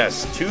badges.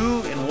 Yes, 2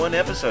 in 1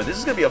 episode. This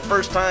is going to be a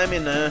first time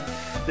in the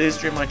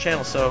history of my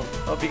channel, so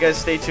I hope you guys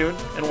stay tuned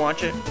and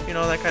watch it, you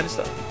know, that kind of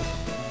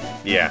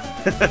stuff. Yeah.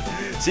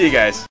 See you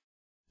guys.